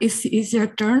Michael, is your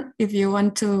turn if you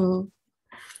want to.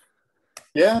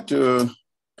 Yeah, to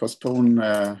postpone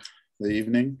the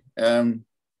evening.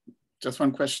 Just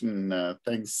one question.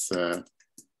 Thanks,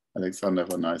 Alexander,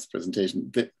 for a nice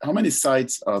presentation. How many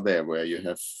sites are there where you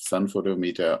have sun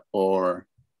photometer or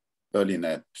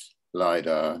EarlyNet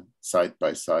LiDAR side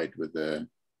by side with the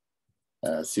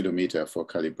ceilometer for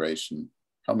calibration?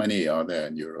 How many are there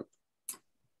in Europe?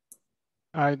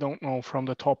 I don't know from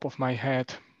the top of my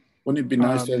head. Wouldn't it be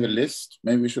nice to have a list?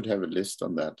 Maybe we should have a list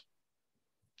on that.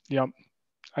 Yeah,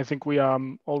 I think we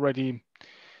already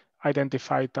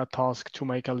identified that task to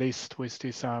make a list with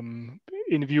this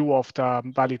in view of the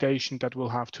validation that we'll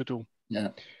have to do. Yeah.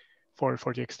 For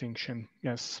the extinction,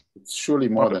 yes. It's surely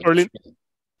more than early.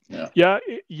 Yeah.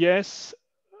 Yes,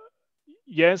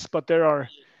 but there are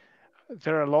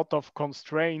a lot of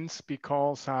constraints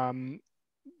because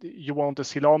you want a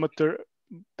ceilometer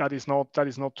that is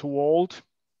not too old.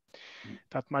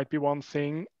 That might be one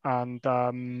thing, and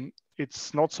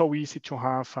it's not so easy to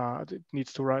have. It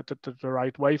needs to write the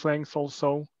right wavelength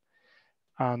also,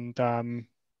 and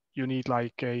you need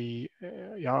like a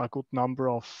good number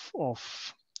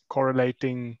of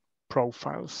correlating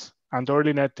profiles. And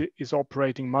EarlyNet is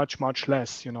operating much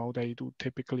less. They do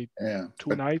typically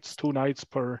two nights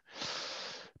per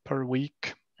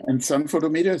week. And sun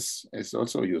photometers is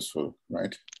also useful,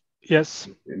 right? Yes.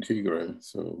 Integral.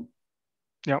 So.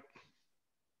 Yeah.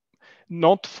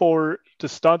 Not for the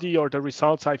study or the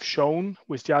results I've shown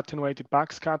with the attenuated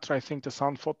backscatter. I think the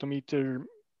sun photometer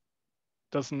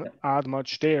doesn't add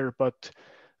much there. But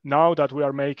now that we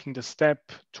are making the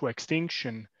step to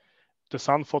extinction, the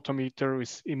sun photometer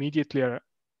is immediately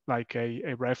like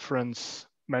a reference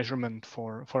measurement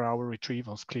for our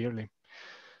retrievals, clearly.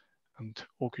 And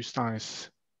Augustin is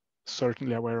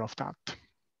certainly aware of that.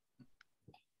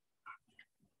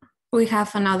 We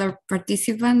have another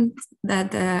participant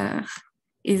that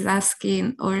is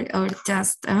asking or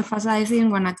just emphasizing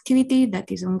one activity that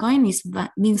is ongoing, is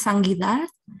Binsanguidad,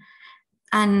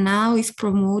 and now is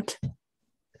promoted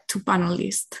to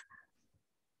panelist.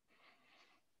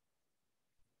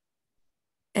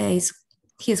 He's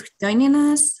joining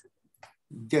us.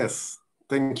 Yes,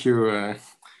 thank you.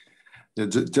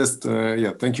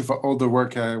 Thank you for all the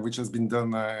work which has been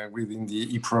done within the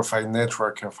eProfile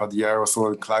network for the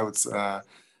aerosol clouds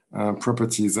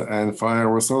properties. And for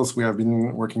aerosols, we have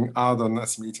been working hard on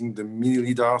assimilating the mini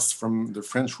lidars from the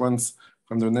French ones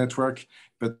from the network,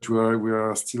 but we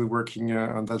are still working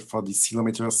on that for the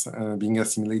ceilometers being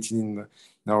assimilated in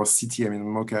our city,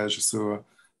 Mocage. So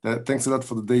thanks a lot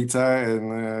for the data,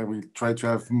 and we try to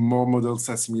have more models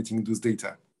assimilating those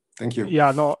data. Thank you.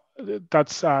 Yeah, no,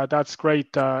 that's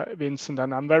great, Vincent,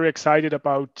 and I'm very excited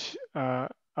about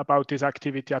this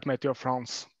activity at Meteo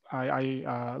France. I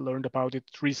learned about it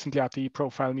recently at the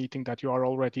eProfile meeting that you are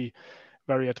already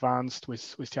very advanced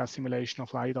with the assimilation of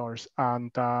lidars,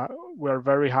 and we're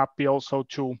very happy also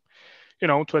to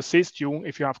assist you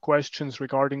if you have questions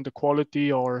regarding the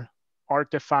quality or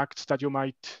artifacts that you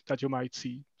might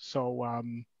see. So,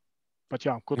 but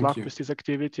yeah, good luck with this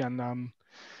activity, and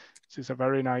this is a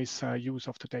very nice use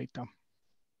of the data.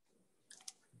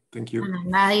 Thank you.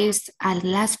 And that is our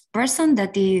last person,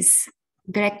 that is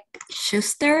Greg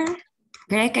Schuster.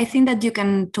 Greg, I think that you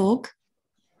can talk.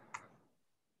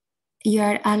 You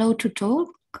are allowed to talk.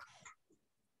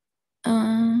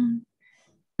 No?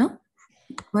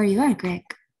 Where you are, Greg?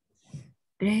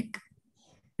 Greg?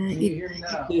 Can you hear me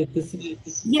now?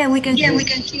 Yeah, we can. Yeah, we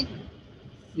can.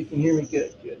 You can hear me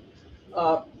good.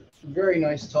 Very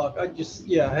nice talk. I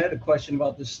had a question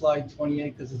about this slide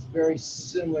 28, because it's very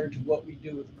similar to what we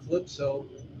do with Calypso,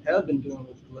 have been doing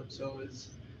with Calypso, is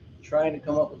trying to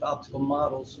come up with optical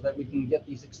models so that we can get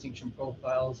these extinction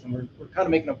profiles. And we're kind of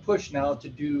making a push now to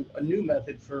do a new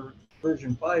method for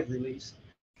version 5 release.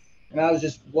 And I was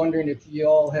just wondering if you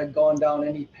all had gone down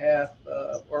any path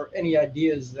or any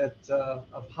ideas that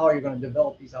of how you're going to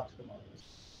develop these optical models.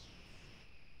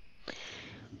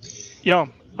 Yeah.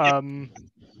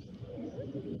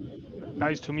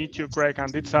 Nice to meet you, Greg.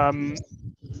 And it's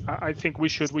I think we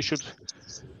should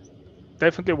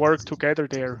definitely work together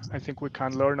there. I think we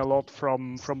can learn a lot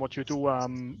from what you do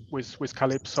with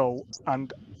Calypso.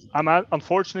 And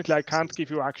unfortunately, I can't give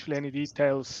you actually any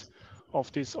details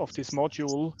of this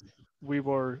module. We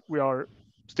are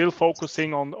still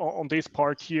focusing on this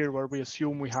part here where we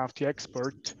assume we have the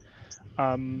expert.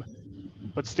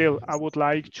 But still, I would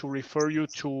like to refer you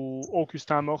to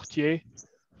Augustin Mortier,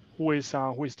 who is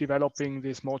developing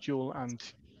this module, and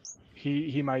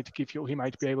he might be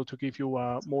able to give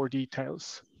you more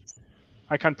details.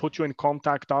 I can put you in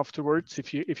contact afterwards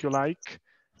if you like.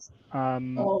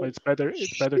 But it's better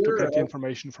to get the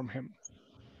information from him.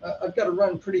 I've got to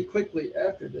run pretty quickly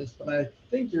after this, but I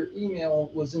think your email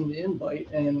was in the invite,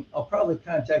 and I'll probably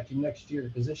contact you next year,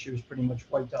 because this year is pretty much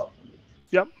wiped out for me.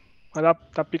 Yep, well,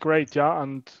 that'd be great. Yeah,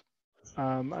 and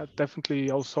I'd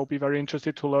definitely also be very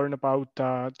interested to learn about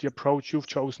the approach you've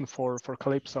chosen for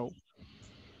Calypso.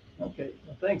 Okay,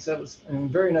 well, thanks. That was a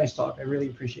very nice talk. I really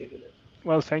appreciated it.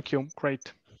 Well, thank you.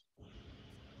 Great.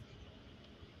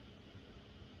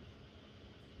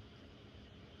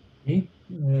 Okay.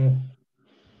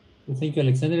 Well, thank you,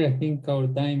 Alexander. I think our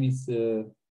time is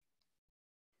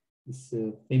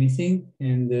finishing,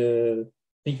 and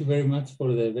thank you very much for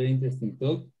the very interesting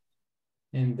talk.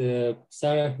 And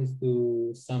Sarah has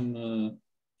some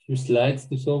few slides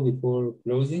to show before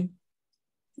closing.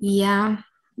 Yeah,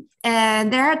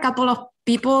 there are a couple of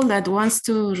people that wants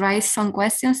to raise some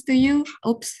questions to you.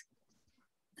 Oops,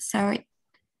 sorry.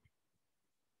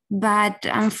 But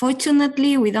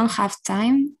unfortunately, we don't have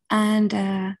time, and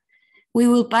we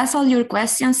will pass all your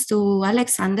questions to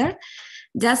Alexander.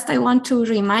 Just I want to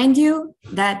remind you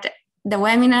that the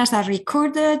webinars are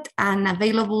recorded and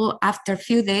available after a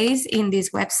few days in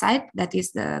this website, that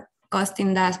is the Cost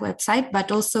inDust website,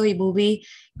 but also it will be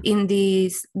in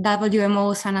this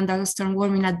WMO San Andreas Storm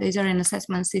Warming Advisory and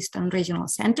Assessment System Regional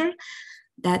Center,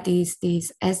 that is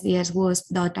this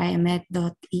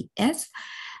sdswas.aemet.es.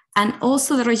 And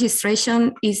also the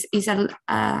registration is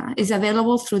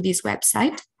available through this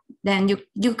website. Then you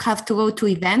have to go to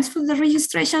events for the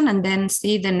registration and then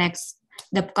see the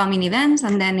upcoming events.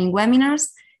 And then in webinars,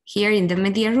 here in the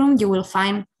media room, you will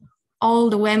find all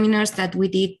the webinars that we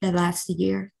did the last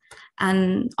year.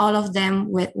 And all of them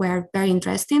were very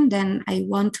interesting. Then I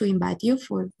want to invite you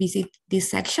for visit this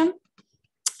section.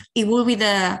 It will be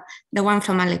the one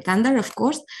from Alexander, of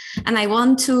course. And I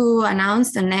want to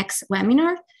announce the next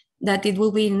webinar, that it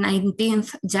will be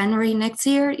 19th January next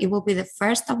year. It will be the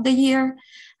first of the year.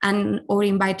 And our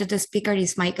invited speaker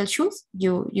is Michael Schultz.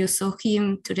 You saw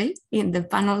him today in the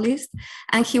panel list,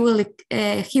 and he will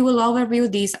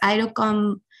overview this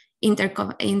aerosol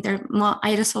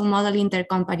model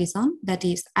intercomparison, that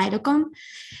is aerocom,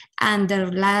 and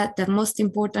the most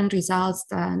important results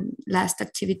and last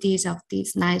activities of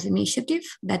this nice initiative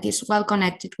that is well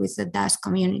connected with the Dust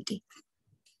community.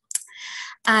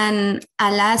 And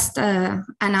a last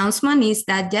announcement is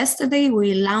that yesterday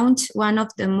we launched one of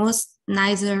the most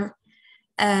nicer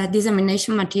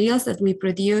dissemination materials that we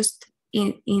produced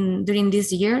during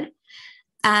this year.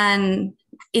 And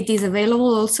it is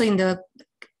available also in the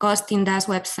COST inDust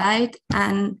website,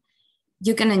 and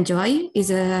you can enjoy. It's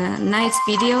a nice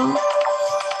video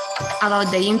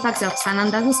about the impacts of sun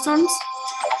and dust storms.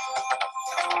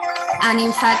 And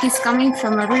in fact, it's coming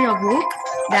from a real book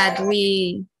that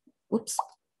we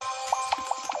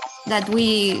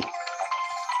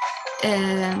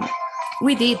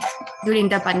did during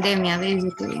the pandemic,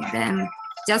 basically. Then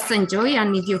just enjoy,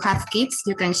 and if you have kids,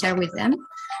 you can share with them.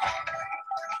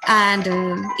 And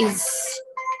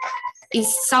is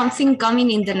something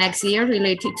coming in the next year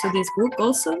related to this book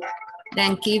also.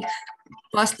 Then keep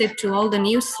posted to all the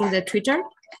news through the Twitter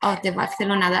of the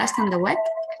Barcelona Dust and the web.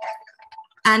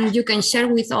 And you can share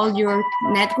with all your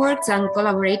networks and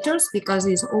collaborators because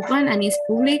it's open and it's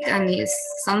public and it's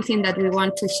something that we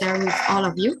want to share with all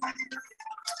of you.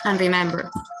 And remember,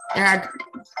 there are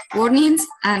warnings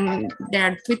and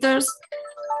there are Twitters,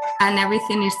 and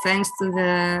everything is thanks to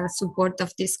the support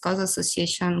of this COST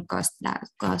association, COST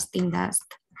inDust.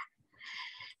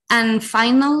 And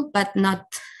final, but not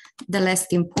the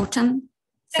least important,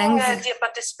 thanks. Dear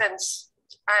participants,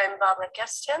 I'm Barbara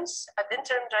Kerstians,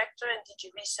 Interim Director in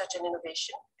DG Research and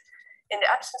Innovation. In the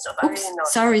absence of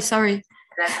Sorry.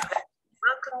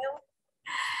 Welcome you.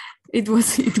 It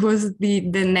was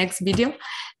the next video.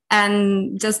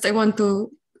 And just I want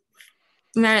to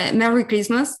Merry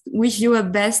Christmas. Wish you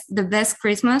the best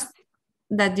Christmas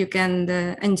that you can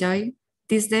enjoy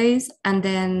these days, and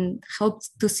then hope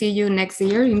to see you next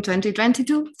year in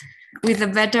 2022 with a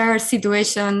better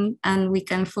situation, and we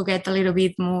can forget a little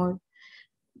bit more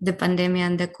the pandemic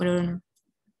and the corona.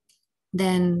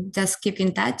 Then just keep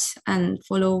in touch and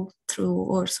follow through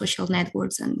our social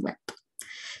networks and web.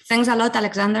 Thanks a lot,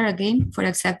 Alexander, again for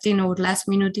accepting our last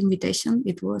minute invitation.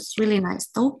 It was really nice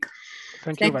talk.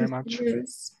 Thank you very much.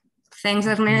 Thanks,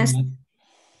 Ernest.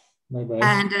 Bye-bye.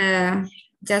 And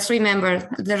just remember,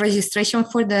 the registration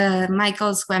for the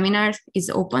Michael's webinar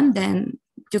is open. Then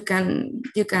you can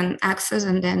access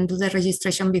and then do the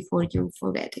registration before you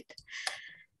forget it.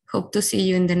 Hope to see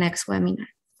you in the next webinar.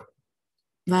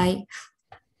 Bye.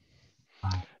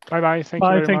 Bye-bye. Thank you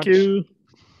very much. Thank you.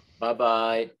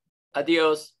 Bye-bye.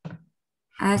 Adios.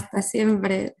 Hasta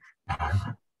siempre.